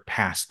their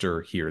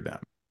pastor hear them,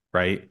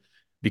 right?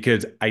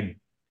 Because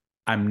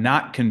I'm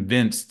not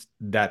convinced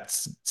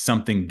that's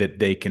something that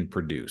they can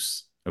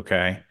produce.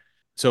 Okay.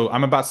 So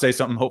I'm about to say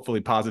something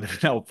hopefully positive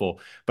and helpful,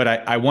 but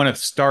I want to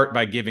start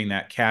by giving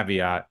that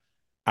caveat.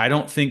 I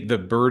don't think the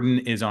burden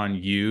is on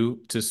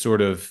you to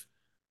sort of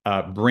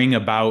bring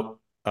about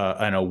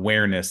an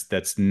awareness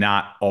that's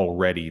not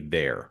already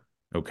there.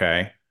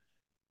 Okay.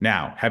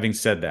 Now, having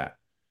said that,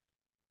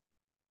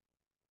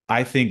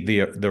 I think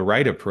the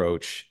right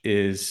approach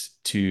is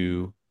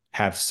to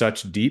have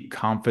such deep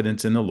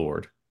confidence in the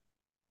Lord,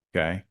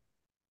 okay,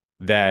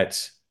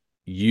 that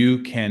you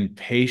can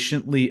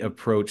patiently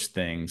approach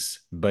things,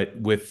 but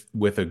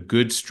with a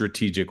good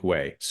strategic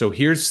way. So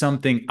here's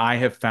something I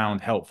have found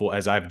helpful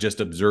as I've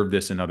just observed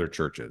this in other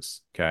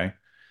churches, okay?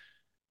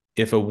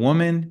 If a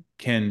woman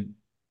can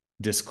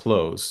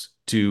disclose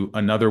to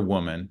another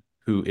woman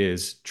who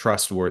is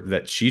trustworthy,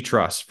 that she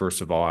trusts,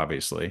 first of all,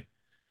 obviously,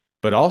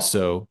 but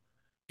also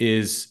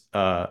is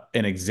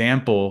an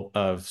example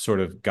of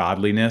sort of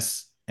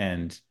godliness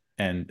and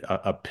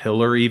a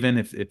pillar, even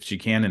if she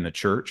can, in the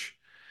church,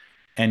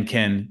 and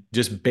can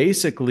just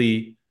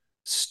basically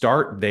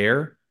start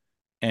there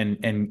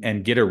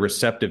and get a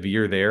receptive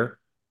ear there,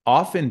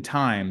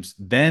 oftentimes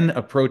then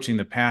approaching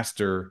the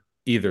pastor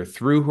either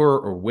through her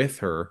or with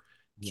her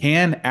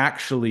can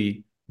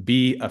actually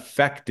be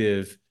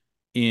effective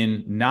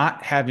in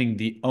not having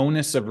the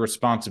onus of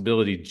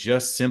responsibility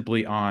just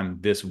simply on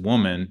this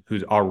woman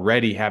who's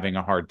already having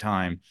a hard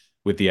time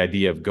with the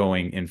idea of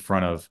going in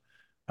front of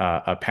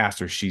a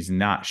pastor she's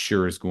not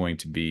sure is going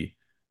to be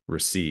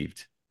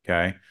received.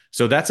 Okay.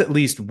 So that's at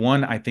least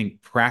one, I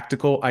think,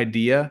 practical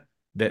idea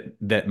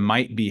that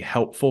might be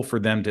helpful for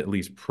them to at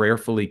least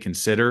prayerfully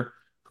consider,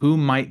 who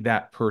might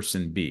that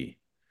person be?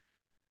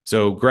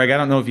 So, Greg, I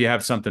don't know if you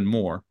have something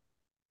more.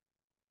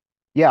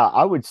 Yeah,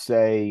 I would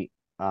say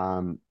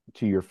to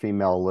your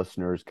female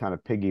listeners, kind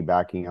of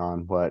piggybacking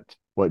on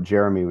what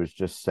Jeremy was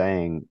just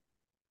saying,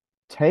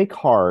 take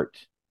heart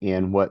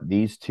in what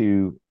these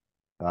two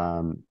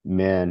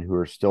men who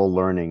are still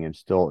learning and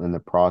still in the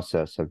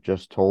process have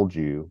just told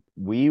you.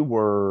 We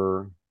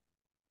were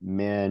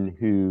men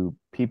who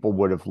people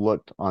would have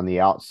looked on the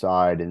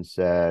outside and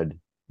said,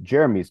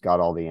 Jeremy's got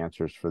all the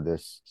answers for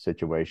this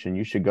situation.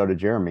 You should go to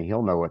Jeremy.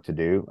 He'll know what to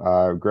do.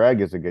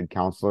 Greg is a good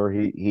counselor.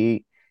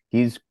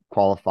 He's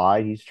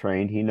qualified. He's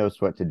trained. He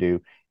knows what to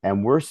do.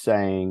 And we're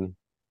saying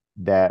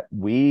that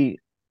we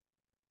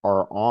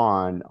are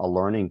on a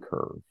learning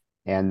curve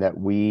and that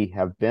we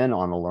have been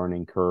on a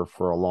learning curve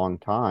for a long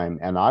time.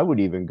 And I would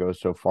even go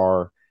so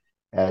far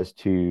as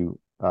to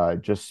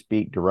just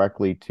speak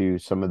directly to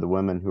some of the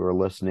women who are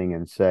listening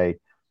and say,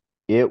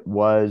 it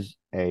was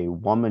a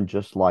woman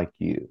just like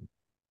you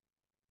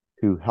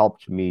who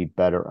helped me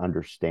better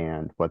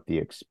understand what the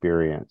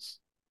experience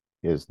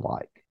is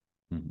like.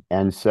 Mm-hmm.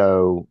 And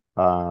so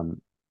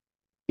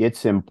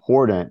it's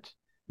important.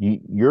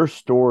 Your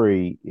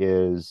story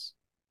is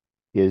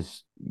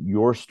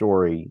your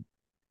story.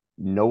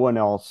 No one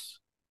else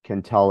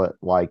can tell it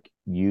like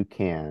you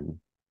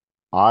can.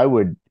 I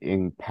would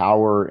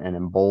empower and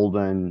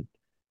embolden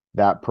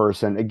that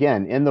person,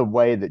 again, in the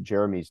way that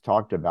Jeremy's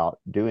talked about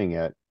doing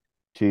it,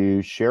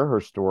 to share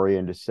her story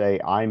and to say,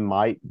 I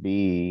might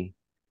be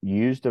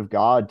used of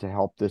God to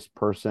help this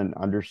person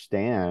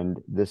understand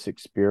this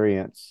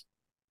experience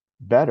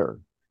better.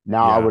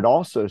 Now, I would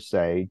also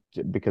say,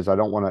 because I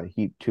don't want to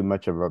heap too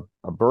much of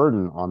a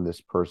burden on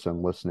this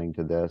person listening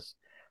to this,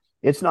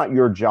 it's not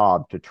your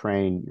job to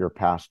train your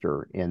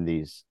pastor in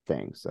these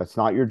things. That's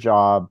not your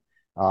job.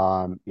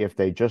 If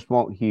they just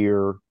won't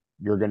hear,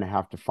 you're going to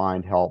have to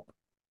find help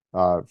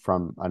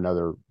from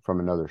another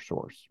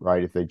source,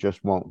 right? If they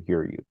just won't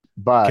hear you.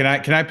 But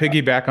can I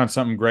piggyback on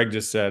something Greg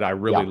just said? I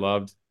really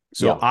loved.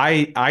 So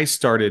I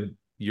started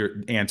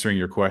answering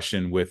your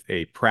question with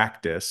a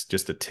practice,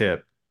 just a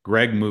tip.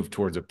 Greg moved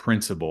towards a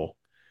principle.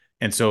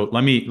 And so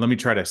let me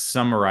try to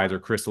summarize or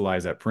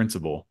crystallize that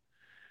principle.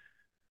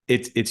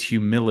 It's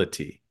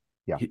humility.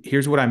 Yeah.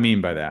 Here's what I mean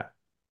by that.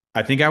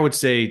 I think I would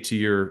say to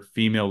your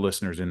female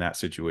listeners in that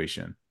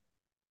situation,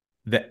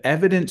 the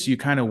evidence you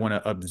kind of want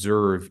to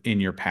observe in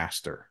your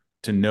pastor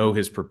to know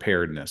his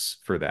preparedness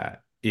for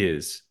that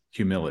is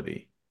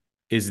humility.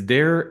 Is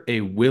there a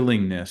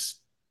willingness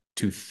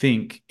to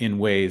think in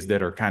ways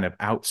that are kind of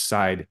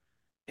outside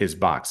his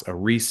box, a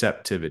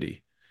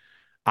receptivity?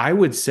 I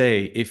would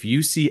say if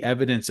you see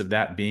evidence of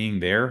that being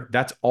there,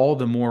 that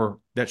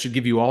should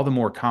give you all the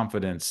more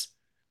confidence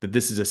that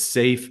this is a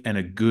safe and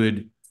a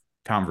good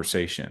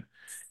conversation.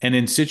 And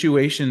in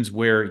situations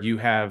where you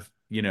have,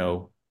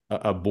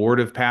 a board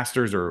of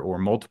pastors or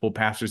multiple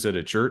pastors at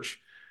a church,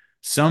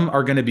 some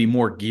are going to be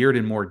more geared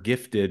and more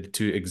gifted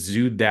to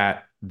exude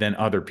that than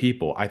other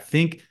people. I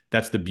think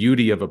that's the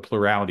beauty of a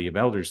plurality of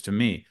elders to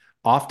me.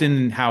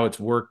 Often how it's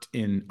worked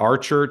in our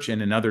church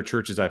and in other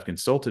churches I've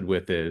consulted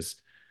with is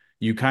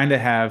you kind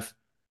of have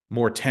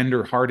more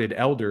tender-hearted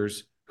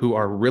elders who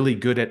are really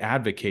good at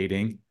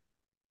advocating,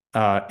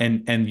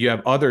 and you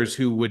have others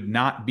who would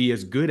not be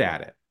as good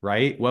at it,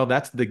 right? Well,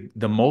 that's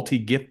the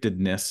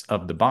multi-giftedness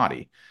of the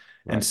body.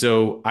 Right. And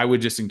so I would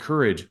just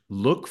encourage,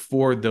 look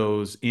for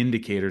those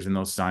indicators and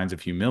those signs of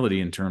humility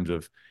in terms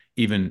of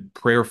even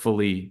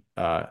prayerfully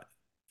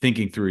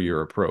thinking through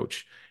your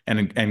approach.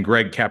 And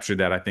Greg captured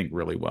that, I think,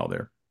 really well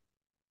there.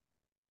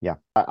 Yeah,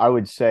 I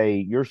would say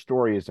your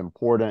story is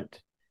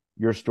important.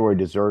 Your story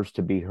deserves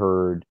to be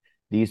heard.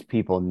 These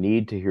people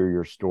need to hear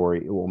your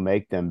story. It will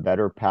make them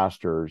better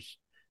pastors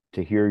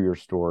to hear your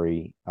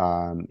story.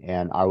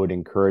 And I would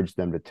encourage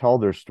them to tell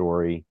their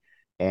story.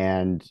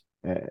 And,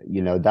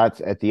 that's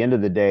at the end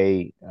of the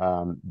day,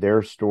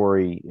 their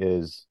story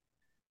is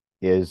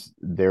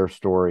their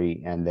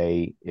story, and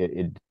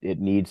it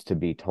needs to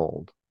be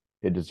told.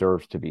 It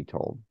deserves to be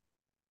told.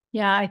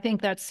 Yeah, I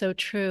think that's so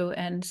true.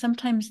 And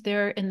sometimes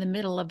they're in the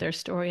middle of their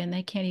story and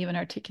they can't even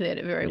articulate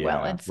it very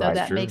well. And so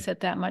that makes it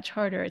that much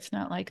harder. It's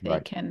not like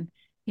they can,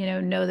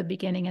 know the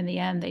beginning and the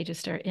end. They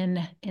just are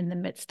in the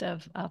midst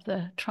of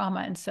the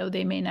trauma. And so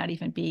they may not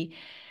even be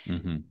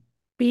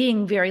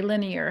being very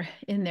linear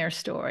in their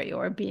story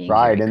or being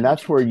right. And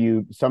that's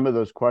where some of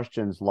those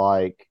questions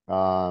like,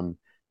 tell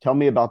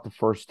me about the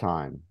first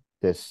time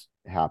this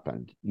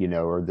happened,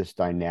 or this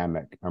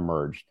dynamic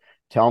emerged.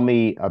 Tell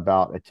me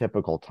about a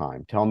typical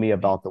time. Tell me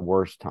about the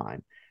worst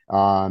time.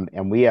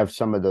 And we have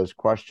some of those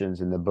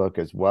questions in the book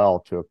as well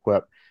to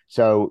equip.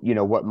 So,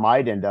 what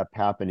might end up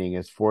happening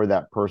is for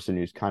that person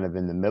who's kind of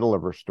in the middle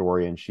of her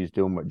story and she's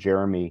doing what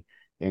Jeremy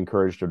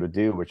encouraged her to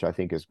do, which I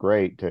think is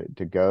great,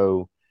 to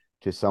go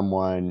to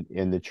someone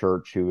in the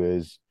church who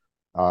is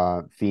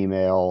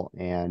female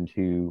and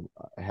who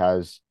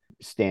has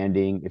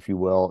standing, if you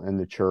will, in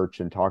the church,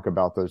 and talk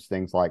about those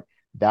things. Like,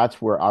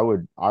 that's where I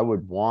would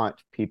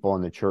want people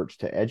in the church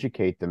to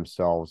educate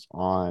themselves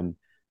on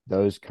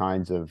those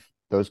kinds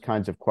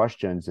of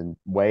questions and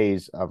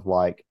ways of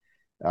like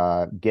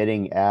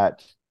getting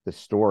at the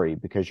story,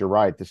 because you're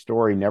right, the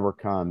story never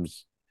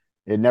comes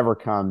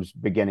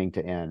beginning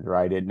to end,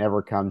 right? It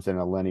never comes in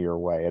a linear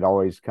way. It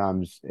always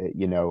comes,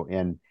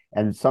 and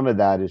some of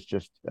that is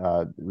just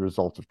the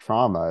result of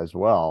trauma as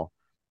well,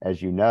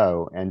 as you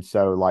know. And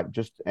so like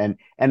just and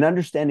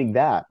understanding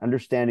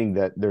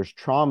that there's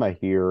trauma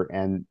here,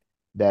 and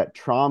that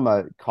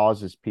trauma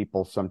causes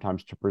people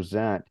sometimes to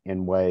present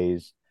in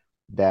ways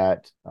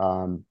that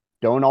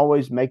don't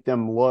always make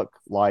them look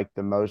like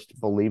the most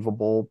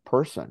believable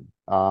person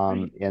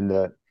Right.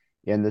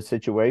 in the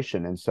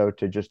situation. And so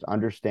to just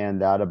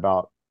understand that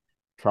about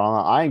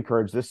trauma, I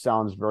encourage, this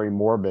sounds very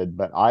morbid,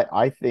 but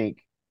I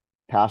think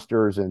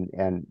pastors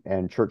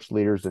and church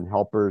leaders and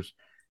helpers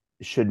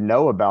should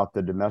know about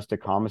the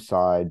domestic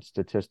homicide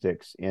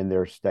statistics in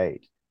their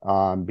state,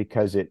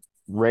 because it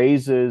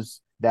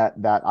raises that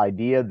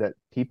idea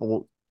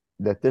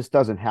that this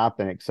doesn't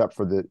happen except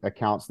for the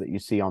accounts that you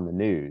see on the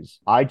news.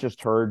 I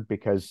just heard,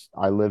 because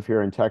I live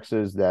here in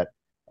Texas, that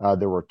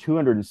there were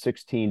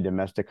 216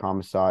 domestic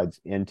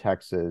homicides in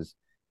Texas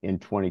in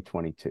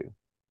 2022.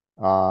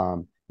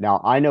 Now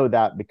I know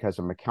that because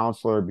I'm a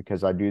counselor,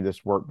 because I do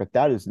this work, but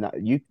that is not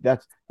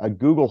that's a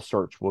Google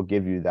search will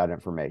give you that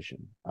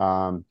information.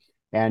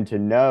 And to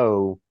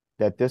know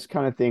that this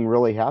kind of thing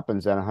really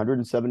happens, and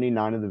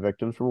 179 of the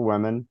victims were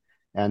women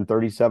and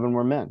 37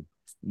 were men.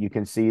 You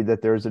can see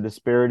that there's a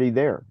disparity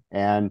there.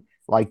 And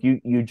like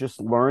you just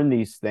learn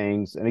these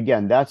things. And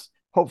again, that's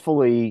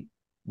hopefully,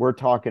 we're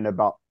talking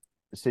about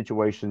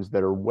situations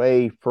that are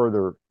way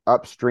further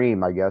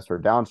upstream, I guess, or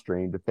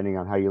downstream, depending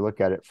on how you look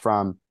at it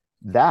from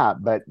that.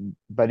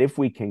 But if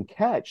we can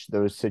catch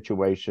those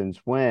situations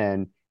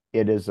when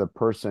it is a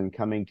person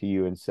coming to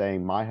you and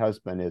saying, my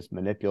husband is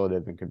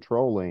manipulative and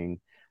controlling,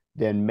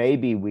 then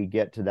maybe we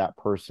get to that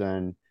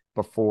person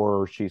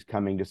before she's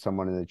coming to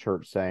someone in the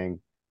church saying,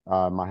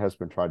 my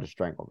husband tried to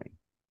strangle me.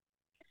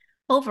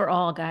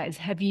 Overall, guys,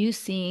 have you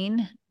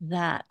seen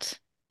that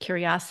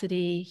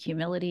curiosity,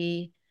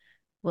 humility,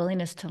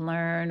 willingness to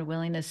learn,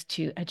 willingness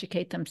to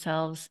educate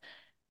themselves?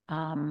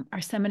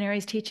 Are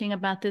seminaries teaching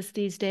about this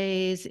these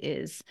days?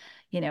 Is,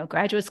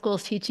 graduate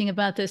schools teaching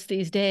about this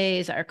these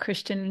days? Are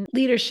Christian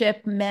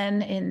leadership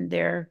men in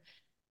their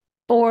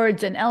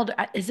boards and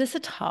is this a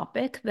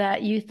topic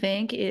that you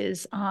think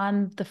is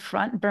on the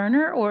front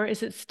burner, or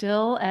is it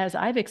still, as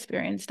I've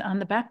experienced, on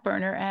the back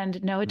burner?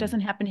 And no, it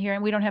doesn't happen here,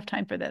 and we don't have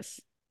time for this.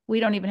 We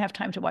don't even have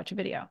time to watch a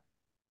video.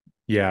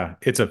 Yeah,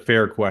 it's a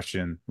fair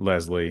question,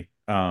 Leslie.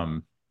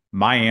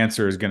 My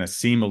answer is going to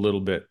seem a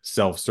little bit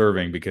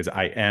self-serving because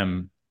I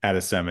am at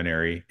a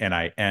seminary and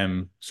I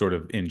am sort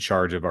of in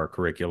charge of our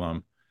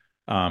curriculum.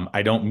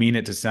 I don't mean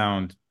it to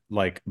sound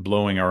like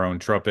blowing our own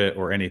trumpet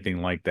or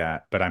anything like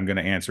that, but I'm going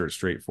to answer it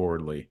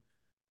straightforwardly.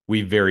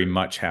 We very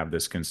much have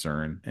this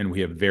concern, and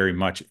we have very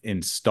much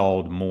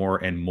installed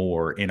more and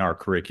more in our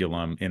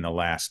curriculum in the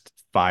last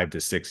 5 to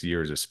 6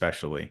 years,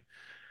 especially.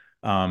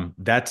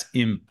 That's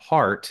in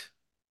part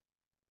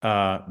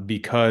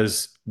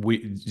because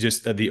we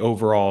just the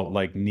overall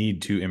like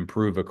need to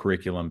improve a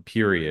curriculum,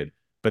 period.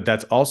 But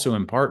that's also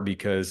in part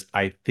because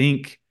I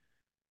think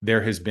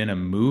there has been a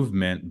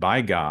movement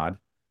by God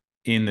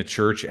in the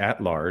church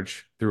at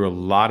large through a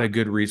lot of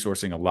good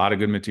resourcing, a lot of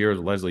good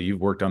materials. Leslie, you've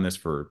worked on this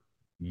for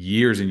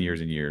years and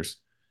years and years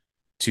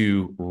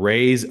to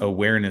raise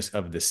awareness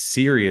of the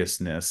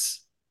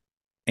seriousness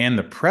and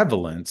the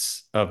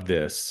prevalence of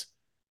this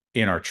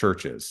in our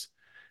churches.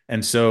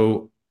 And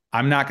so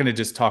I'm not going to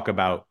just talk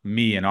about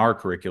me and our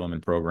curriculum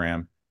and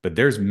program, but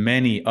there's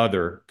many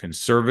other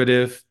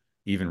conservative,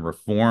 even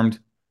reformed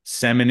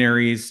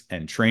seminaries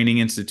and training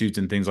institutes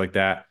and things like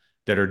that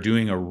that are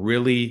doing a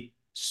really,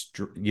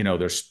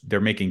 they're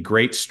making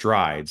great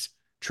strides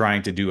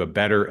trying to do a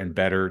better and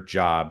better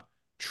job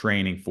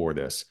training for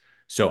this.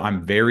 So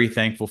I'm very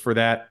thankful for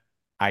that.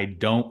 I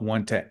don't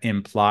want to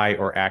imply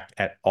or act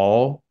at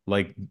all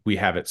like we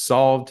have it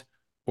solved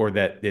or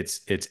that it's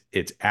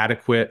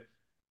adequate.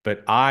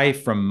 But I,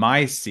 from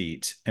my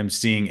seat, am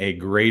seeing a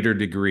greater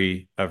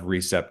degree of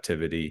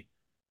receptivity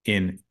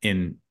in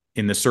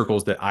the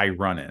circles that I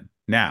run in.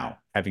 Now,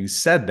 having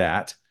said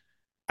that,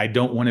 I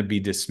don't want to be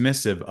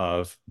dismissive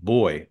of,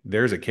 boy,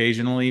 there's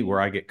occasionally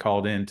where I get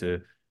called in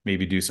to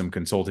maybe do some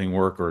consulting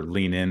work or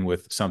lean in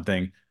with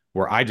something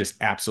where I just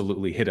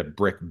absolutely hit a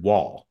brick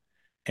wall.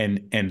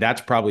 And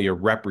that's probably a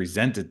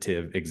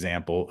representative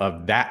example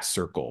of that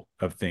circle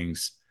of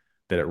things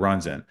that it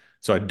runs in.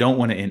 So I don't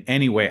want to in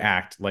any way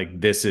act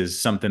like this is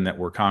something that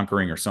we're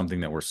conquering or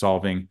something that we're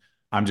solving.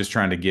 I'm just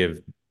trying to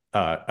give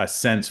a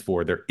sense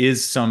for there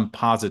is some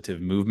positive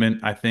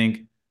movement, I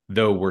think,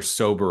 though we're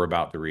sober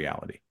about the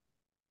reality.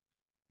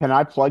 Can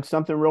I plug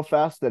something real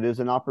fast that is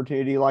an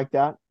opportunity like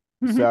that?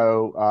 Mm-hmm.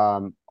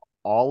 So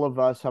all of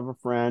us have a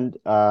friend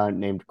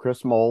named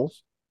Chris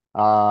Moles.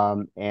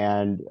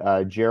 And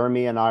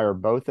Jeremy and I are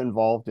both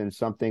involved in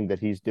something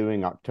that he's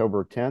doing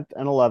October 10th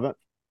and 11th,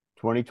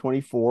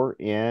 2024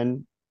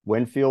 in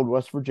Winfield,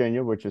 West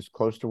Virginia, which is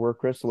close to where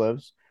Chris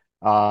lives.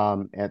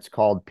 And it's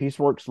called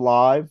Peaceworks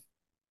Live,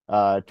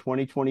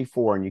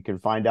 2024, and you can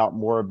find out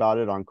more about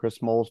it on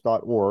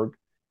chrismoles.org.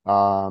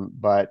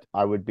 But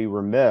I would be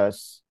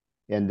remiss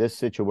in this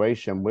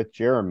situation with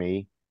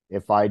Jeremy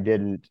if I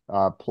didn't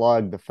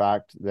plug the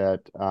fact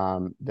that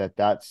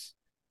that's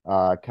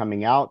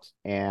coming out,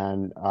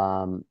 and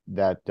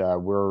that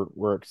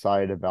we're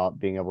excited about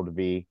being able to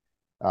be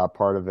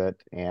part of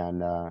it.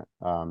 And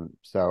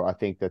so I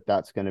think that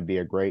that's going to be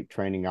a great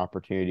training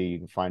opportunity. You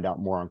can find out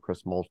more on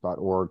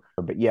chrismoles.org.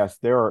 But yes,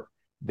 there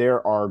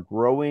are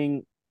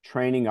growing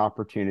training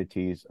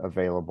opportunities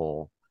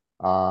available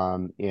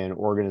in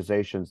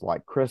organizations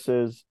like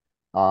Chris's,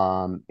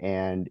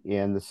 and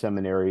in the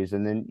seminaries.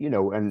 And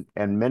then,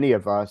 and many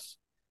of us,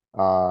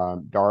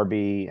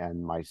 Darby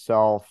and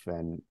myself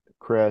and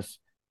Chris,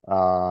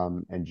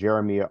 and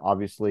Jeremy,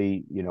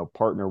 obviously,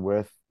 partner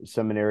with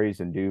seminaries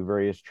and do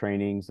various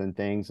trainings and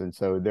things. And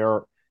so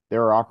there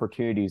are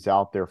opportunities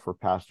out there for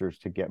pastors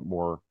to get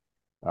more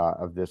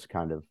of this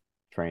kind of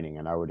training.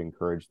 And I would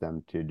encourage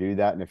them to do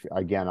that. And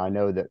again, I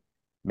know that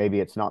maybe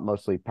it's not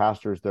mostly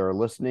pastors that are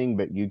listening,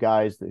 but you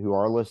guys who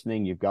are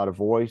listening, you've got a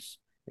voice.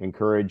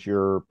 Encourage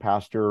your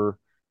pastor,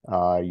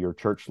 your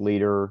church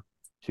leader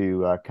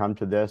to come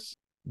to this.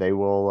 They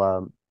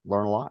will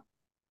learn a lot.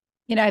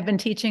 I've been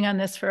teaching on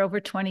this for over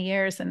 20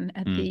 years, and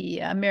at the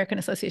American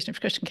Association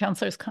of Christian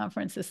Counselors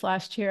conference this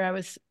last year, I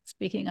was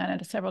speaking on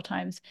it several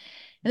times.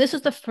 And this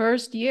was the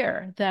first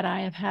year that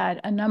I have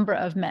had a number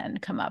of men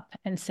come up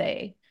and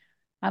say,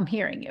 I'm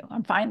hearing you.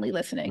 I'm finally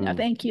listening.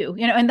 Thank you.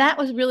 And that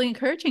was really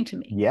encouraging to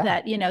me,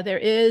 that, there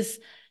is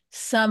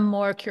some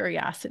more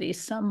curiosity,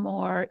 some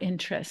more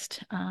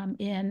interest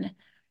in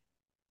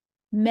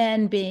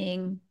men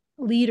being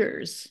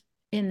leaders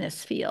in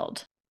this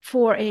field.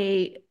 For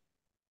a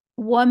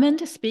woman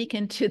to speak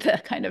into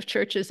the kind of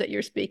churches that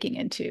you're speaking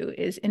into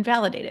is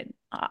invalidated,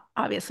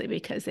 obviously,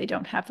 because they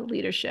don't have the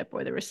leadership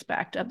or the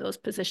respect of those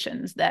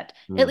positions that,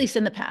 at least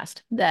in the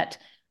past, that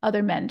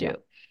other men do.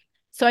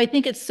 So I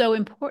think it's so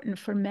important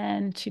for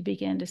men to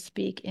begin to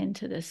speak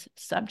into this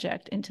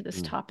subject, into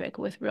this topic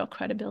with real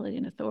credibility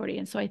and authority.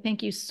 And so I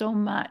thank you so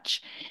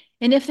much.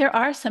 And if there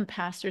are some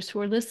pastors who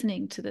are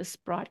listening to this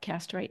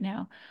broadcast right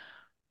now,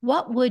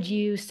 what would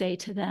you say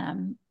to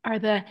them are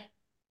the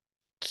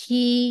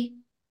key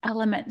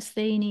elements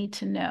they need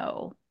to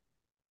know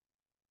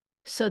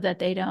so that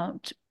they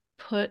don't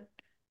put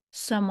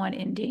someone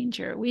in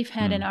danger? We've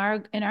had in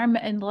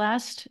the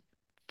last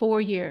 4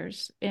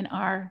 years in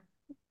our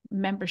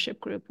membership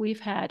group,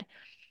 we've had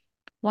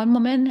one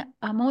woman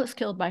almost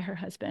killed by her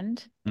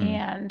husband,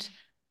 and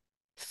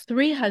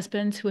 3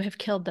 husbands who have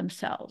killed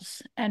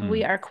themselves. And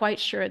we are quite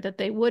sure that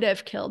they would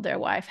have killed their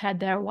wife had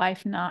their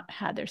wife not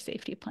had their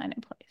safety plan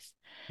in place.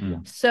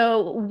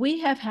 So we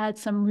have had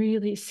some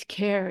really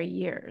scary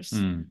years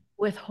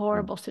with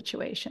horrible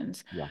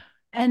situations.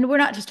 And we're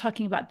not just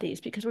talking about these,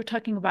 because we're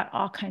talking about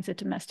all kinds of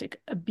domestic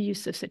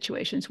abusive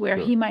situations where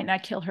he might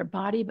not kill her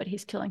body, but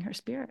he's killing her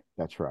spirit.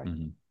 That's right.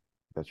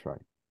 That's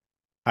right.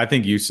 I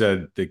think you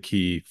said the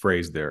key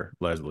phrase there,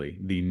 Leslie.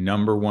 The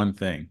number one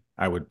thing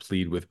I would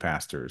plead with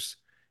pastors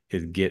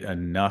is get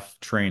enough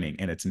training.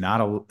 And it's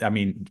not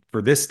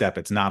for this step,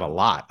 it's not a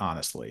lot,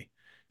 honestly,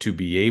 to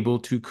be able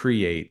to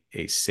create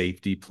a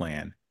safety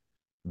plan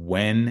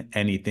when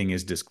anything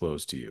is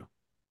disclosed to you.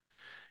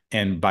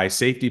 And by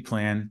safety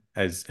plan,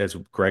 as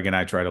Greg and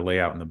I try to lay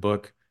out in the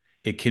book,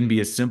 it can be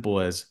as simple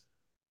as,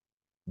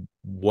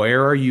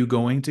 where are you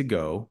going to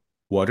go?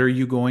 What are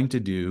you going to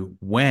do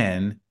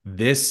when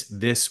this,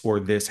 or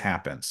this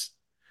happens?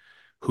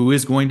 Who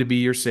is going to be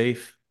your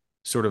safe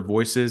sort of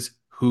voices?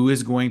 Who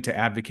is going to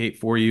advocate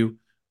for you?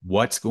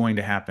 What's going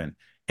to happen?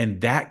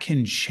 And that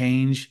can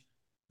change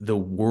the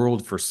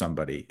world for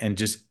somebody and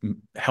just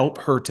help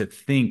her to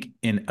think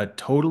in a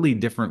totally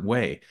different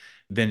way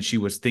than she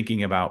was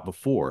thinking about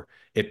before.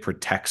 It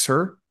protects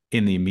her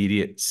in the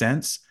immediate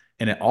sense.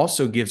 And it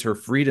also gives her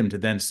freedom to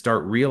then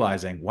start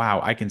realizing,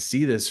 wow, I can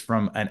see this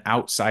from an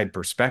outside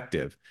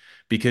perspective,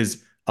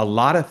 because a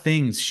lot of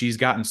things she's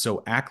gotten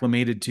so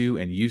acclimated to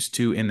and used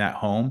to in that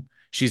home,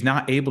 she's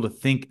not able to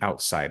think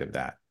outside of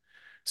that.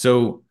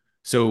 So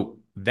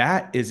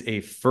that is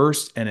a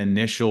first and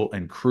initial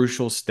and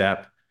crucial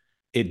step.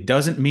 It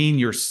doesn't mean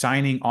you're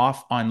signing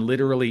off on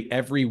literally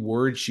every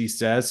word she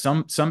says.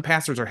 Some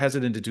pastors are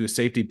hesitant to do a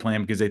safety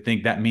plan because they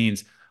think that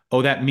means,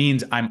 that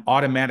means I'm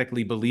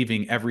automatically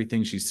believing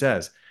everything she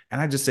says. And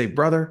I just say,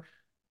 brother,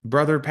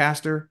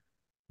 pastor,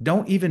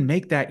 don't even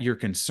make that your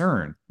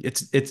concern.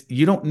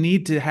 You don't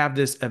need to have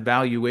this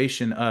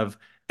evaluation of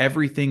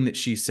everything that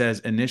she says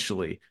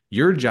initially.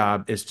 Your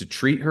job is to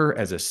treat her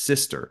as a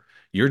sister.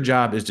 Your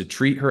job is to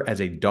treat her as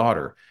a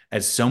daughter,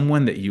 as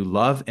someone that you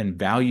love and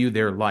value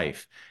their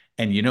life.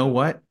 And you know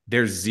what?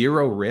 There's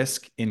zero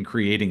risk in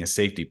creating a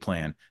safety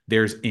plan.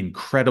 There's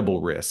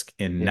incredible risk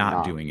in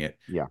not doing it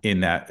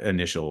in that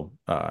initial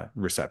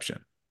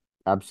reception.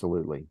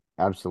 Absolutely.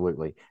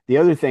 Absolutely. The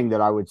other thing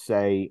that I would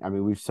say,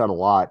 we've said a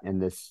lot in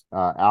this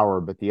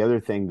hour, but the other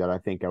thing that I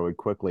think I would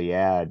quickly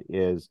add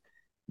is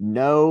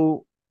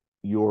know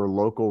your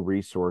local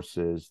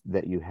resources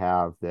that you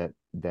have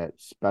that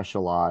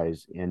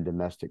specialize in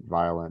domestic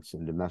violence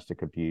and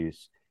domestic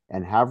abuse,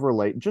 and have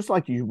just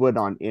like you would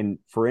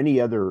for any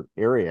other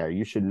area.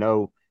 You should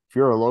know, if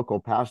you're a local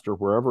pastor,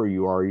 wherever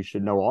you are, you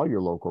should know all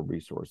your local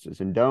resources.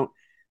 And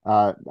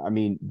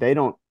they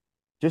don't,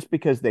 just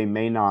because they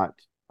may not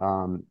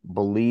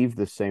believe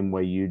the same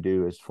way you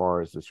do as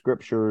far as the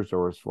scriptures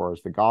or as far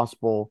as the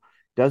gospel,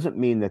 doesn't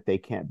mean that they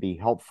can't be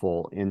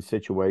helpful in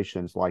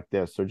situations like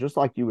this. So just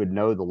like you would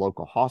know the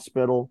local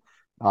hospital,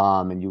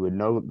 and you would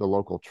know the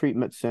local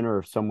treatment center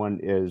if someone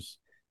is,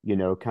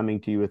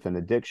 coming to you with an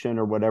addiction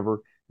or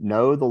whatever,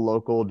 know the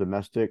local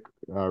domestic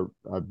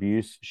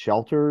abuse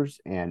shelters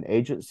and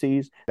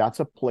agencies. That's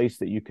a place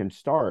that you can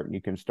start.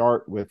 You can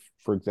start with,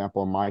 for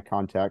example, in my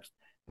context,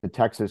 the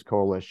Texas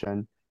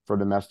Coalition for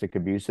Domestic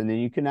Abuse. And then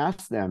you can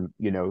ask them,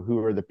 who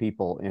are the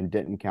people in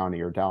Denton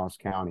County or Dallas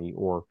County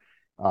or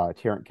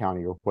Tarrant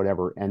County or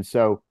whatever. And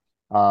so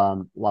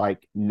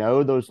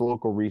know those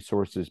local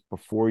resources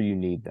before you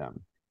need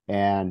them,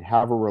 and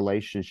have a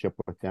relationship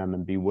with them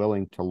and be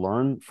willing to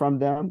learn from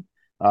them.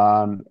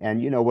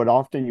 And what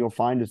often you'll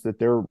find is that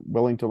they're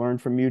willing to learn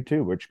from you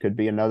too, which could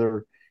be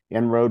another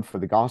inroad for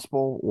the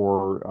gospel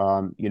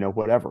or,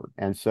 whatever.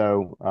 And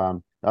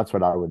so that's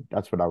what I would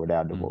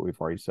add to what we've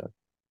already said.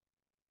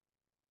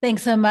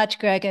 Thanks so much,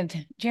 Greg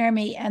and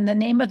Jeremy. And the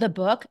name of the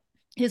book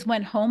is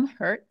When Home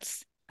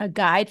Hurts, a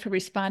guide for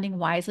responding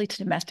wisely to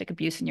domestic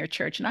abuse in your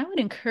church. And I would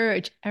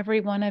encourage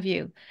every one of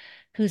you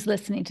who's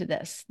listening to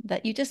this,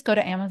 that you just go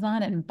to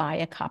Amazon and buy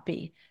a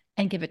copy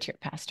and give it to your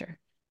pastor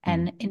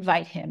and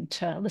invite him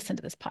to listen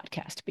to this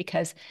podcast,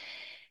 because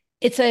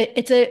it's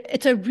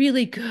a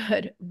really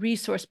good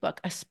resource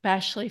book,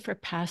 especially for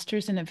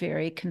pastors in a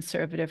very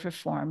conservative,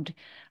 reformed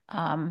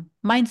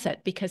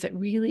mindset, because it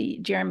really,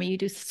 Jeremy, you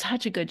do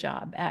such a good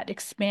job at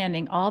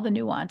expanding all the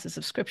nuances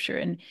of scripture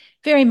in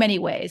very many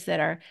ways that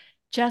are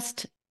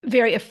just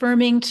very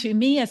affirming to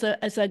me as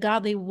a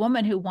godly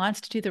woman who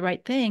wants to do the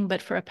right thing, but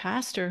for a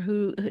pastor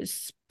who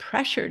is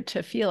pressured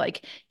to feel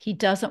like he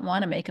doesn't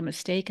want to make a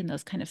mistake in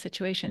those kind of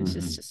situations.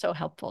 It's just so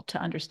helpful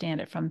to understand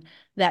it from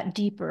that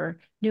deeper,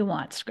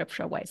 nuanced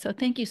scriptural way. So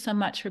thank you so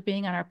much for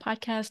being on our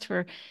podcast,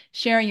 for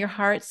sharing your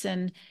hearts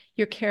and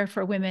your care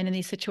for women in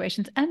these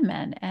situations and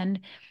men. And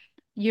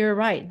you're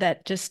right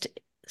that just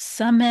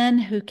some men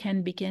who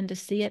can begin to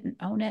see it and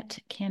own it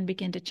can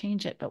begin to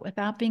change it, but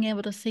without being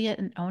able to see it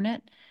and own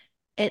it,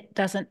 it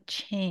doesn't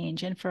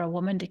change. And for a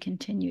woman to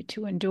continue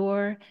to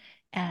endure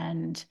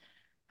and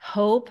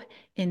hope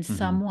in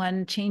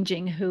someone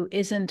changing who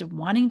isn't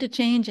wanting to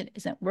change and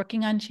isn't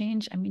working on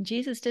change. I mean,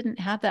 Jesus didn't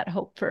have that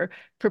hope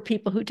for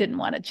people who didn't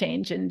want to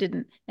change and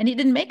he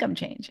didn't make them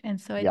change. And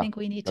so I think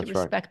we need to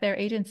respect their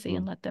agency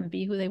and let them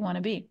be who they want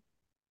to be.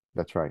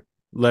 That's right.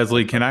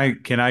 Leslie, can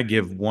I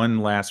give one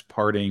last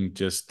parting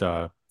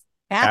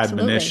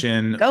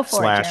admonition /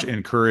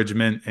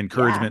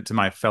 encouragement to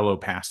my fellow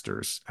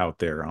pastors out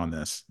there on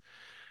this?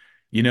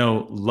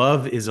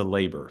 Love is a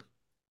labor.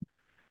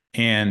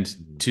 And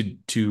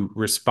to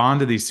respond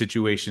to these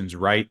situations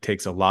right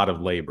takes a lot of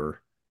labor,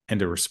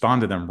 and to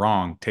respond to them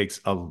wrong takes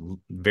a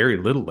very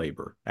little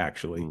labor,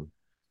 actually.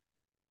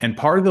 And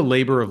part of the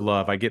labor of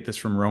love, I get this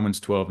from Romans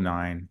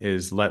 12:9,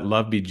 is let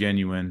love be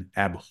genuine,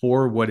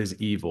 abhor what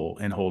is evil,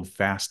 and hold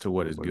fast to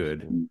what is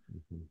good.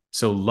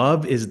 So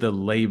love is the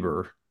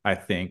labor, I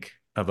think,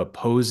 of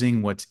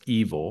opposing what's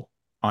evil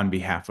on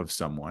behalf of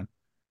someone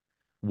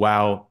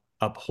while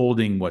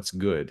upholding what's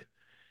good.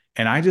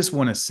 And I just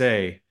want to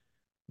say,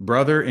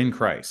 brother in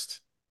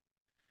Christ,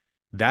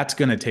 that's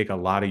going to take a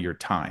lot of your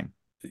time.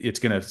 It's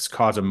going to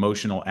cause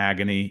emotional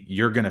agony.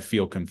 You're going to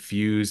feel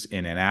confused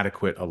and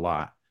inadequate a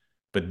lot.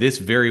 But this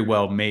very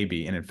well may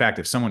be. And in fact,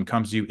 if someone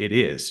comes to you, it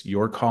is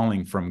your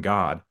calling from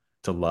God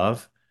to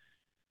love.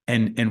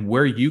 And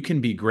where you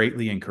can be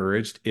greatly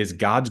encouraged is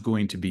God's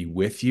going to be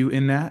with you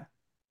in that.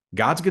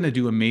 God's going to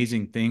do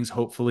amazing things,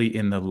 hopefully,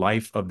 in the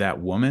life of that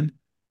woman,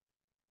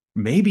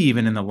 maybe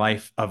even in the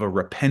life of a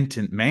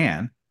repentant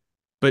man.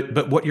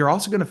 But what you're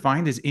also going to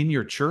find is in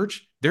your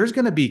church, there's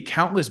going to be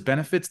countless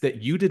benefits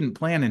that you didn't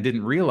plan and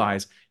didn't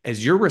realize.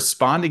 As you're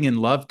responding in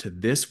love to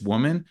this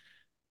woman,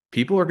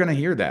 people are going to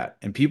hear that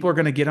and people are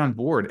going to get on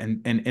board.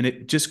 And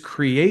it just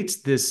creates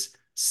this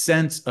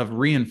sense of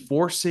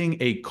reinforcing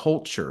a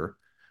culture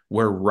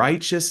where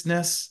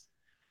righteousness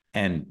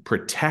and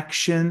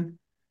protection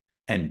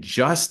and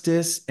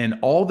justice and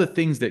all the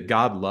things that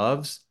God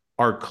loves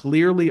are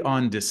clearly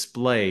on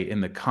display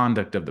in the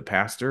conduct of the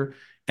pastor.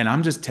 And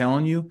I'm just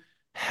telling you,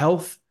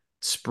 health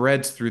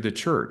spreads through the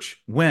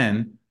church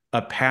when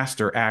a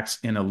pastor acts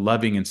in a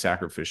loving and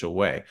sacrificial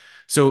way.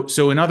 So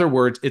in other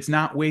words, it's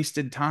not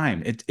wasted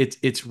time.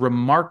 It's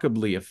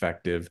remarkably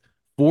effective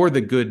for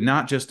the good,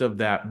 not just of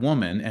that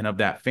woman and of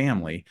that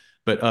family,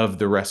 but of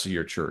the rest of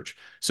your church.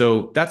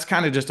 So that's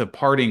kind of just a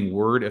parting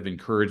word of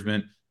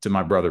encouragement to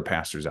my brother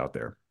pastors out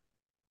there.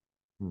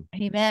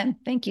 Amen.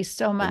 Thank you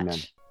so much. Amen.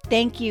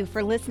 Thank you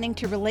for listening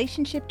to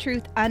Relationship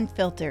Truth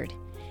Unfiltered.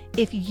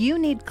 If you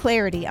need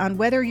clarity on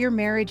whether your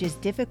marriage is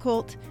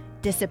difficult,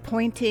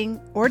 disappointing,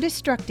 or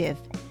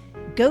destructive,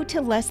 Go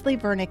to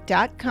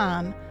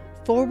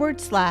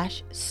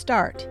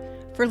leslievernick.com/start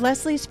for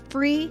Leslie's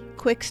free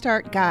Quick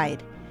Start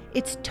Guide.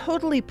 It's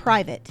totally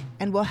private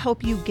and will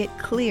help you get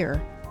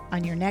clear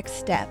on your next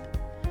step.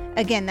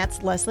 Again, that's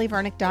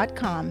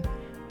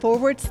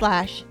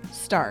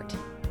leslievernick.com/start.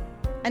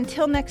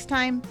 Until next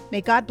time, may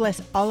God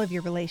bless all of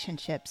your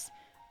relationships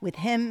with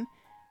Him,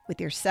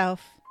 with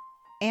yourself,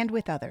 and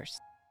with others.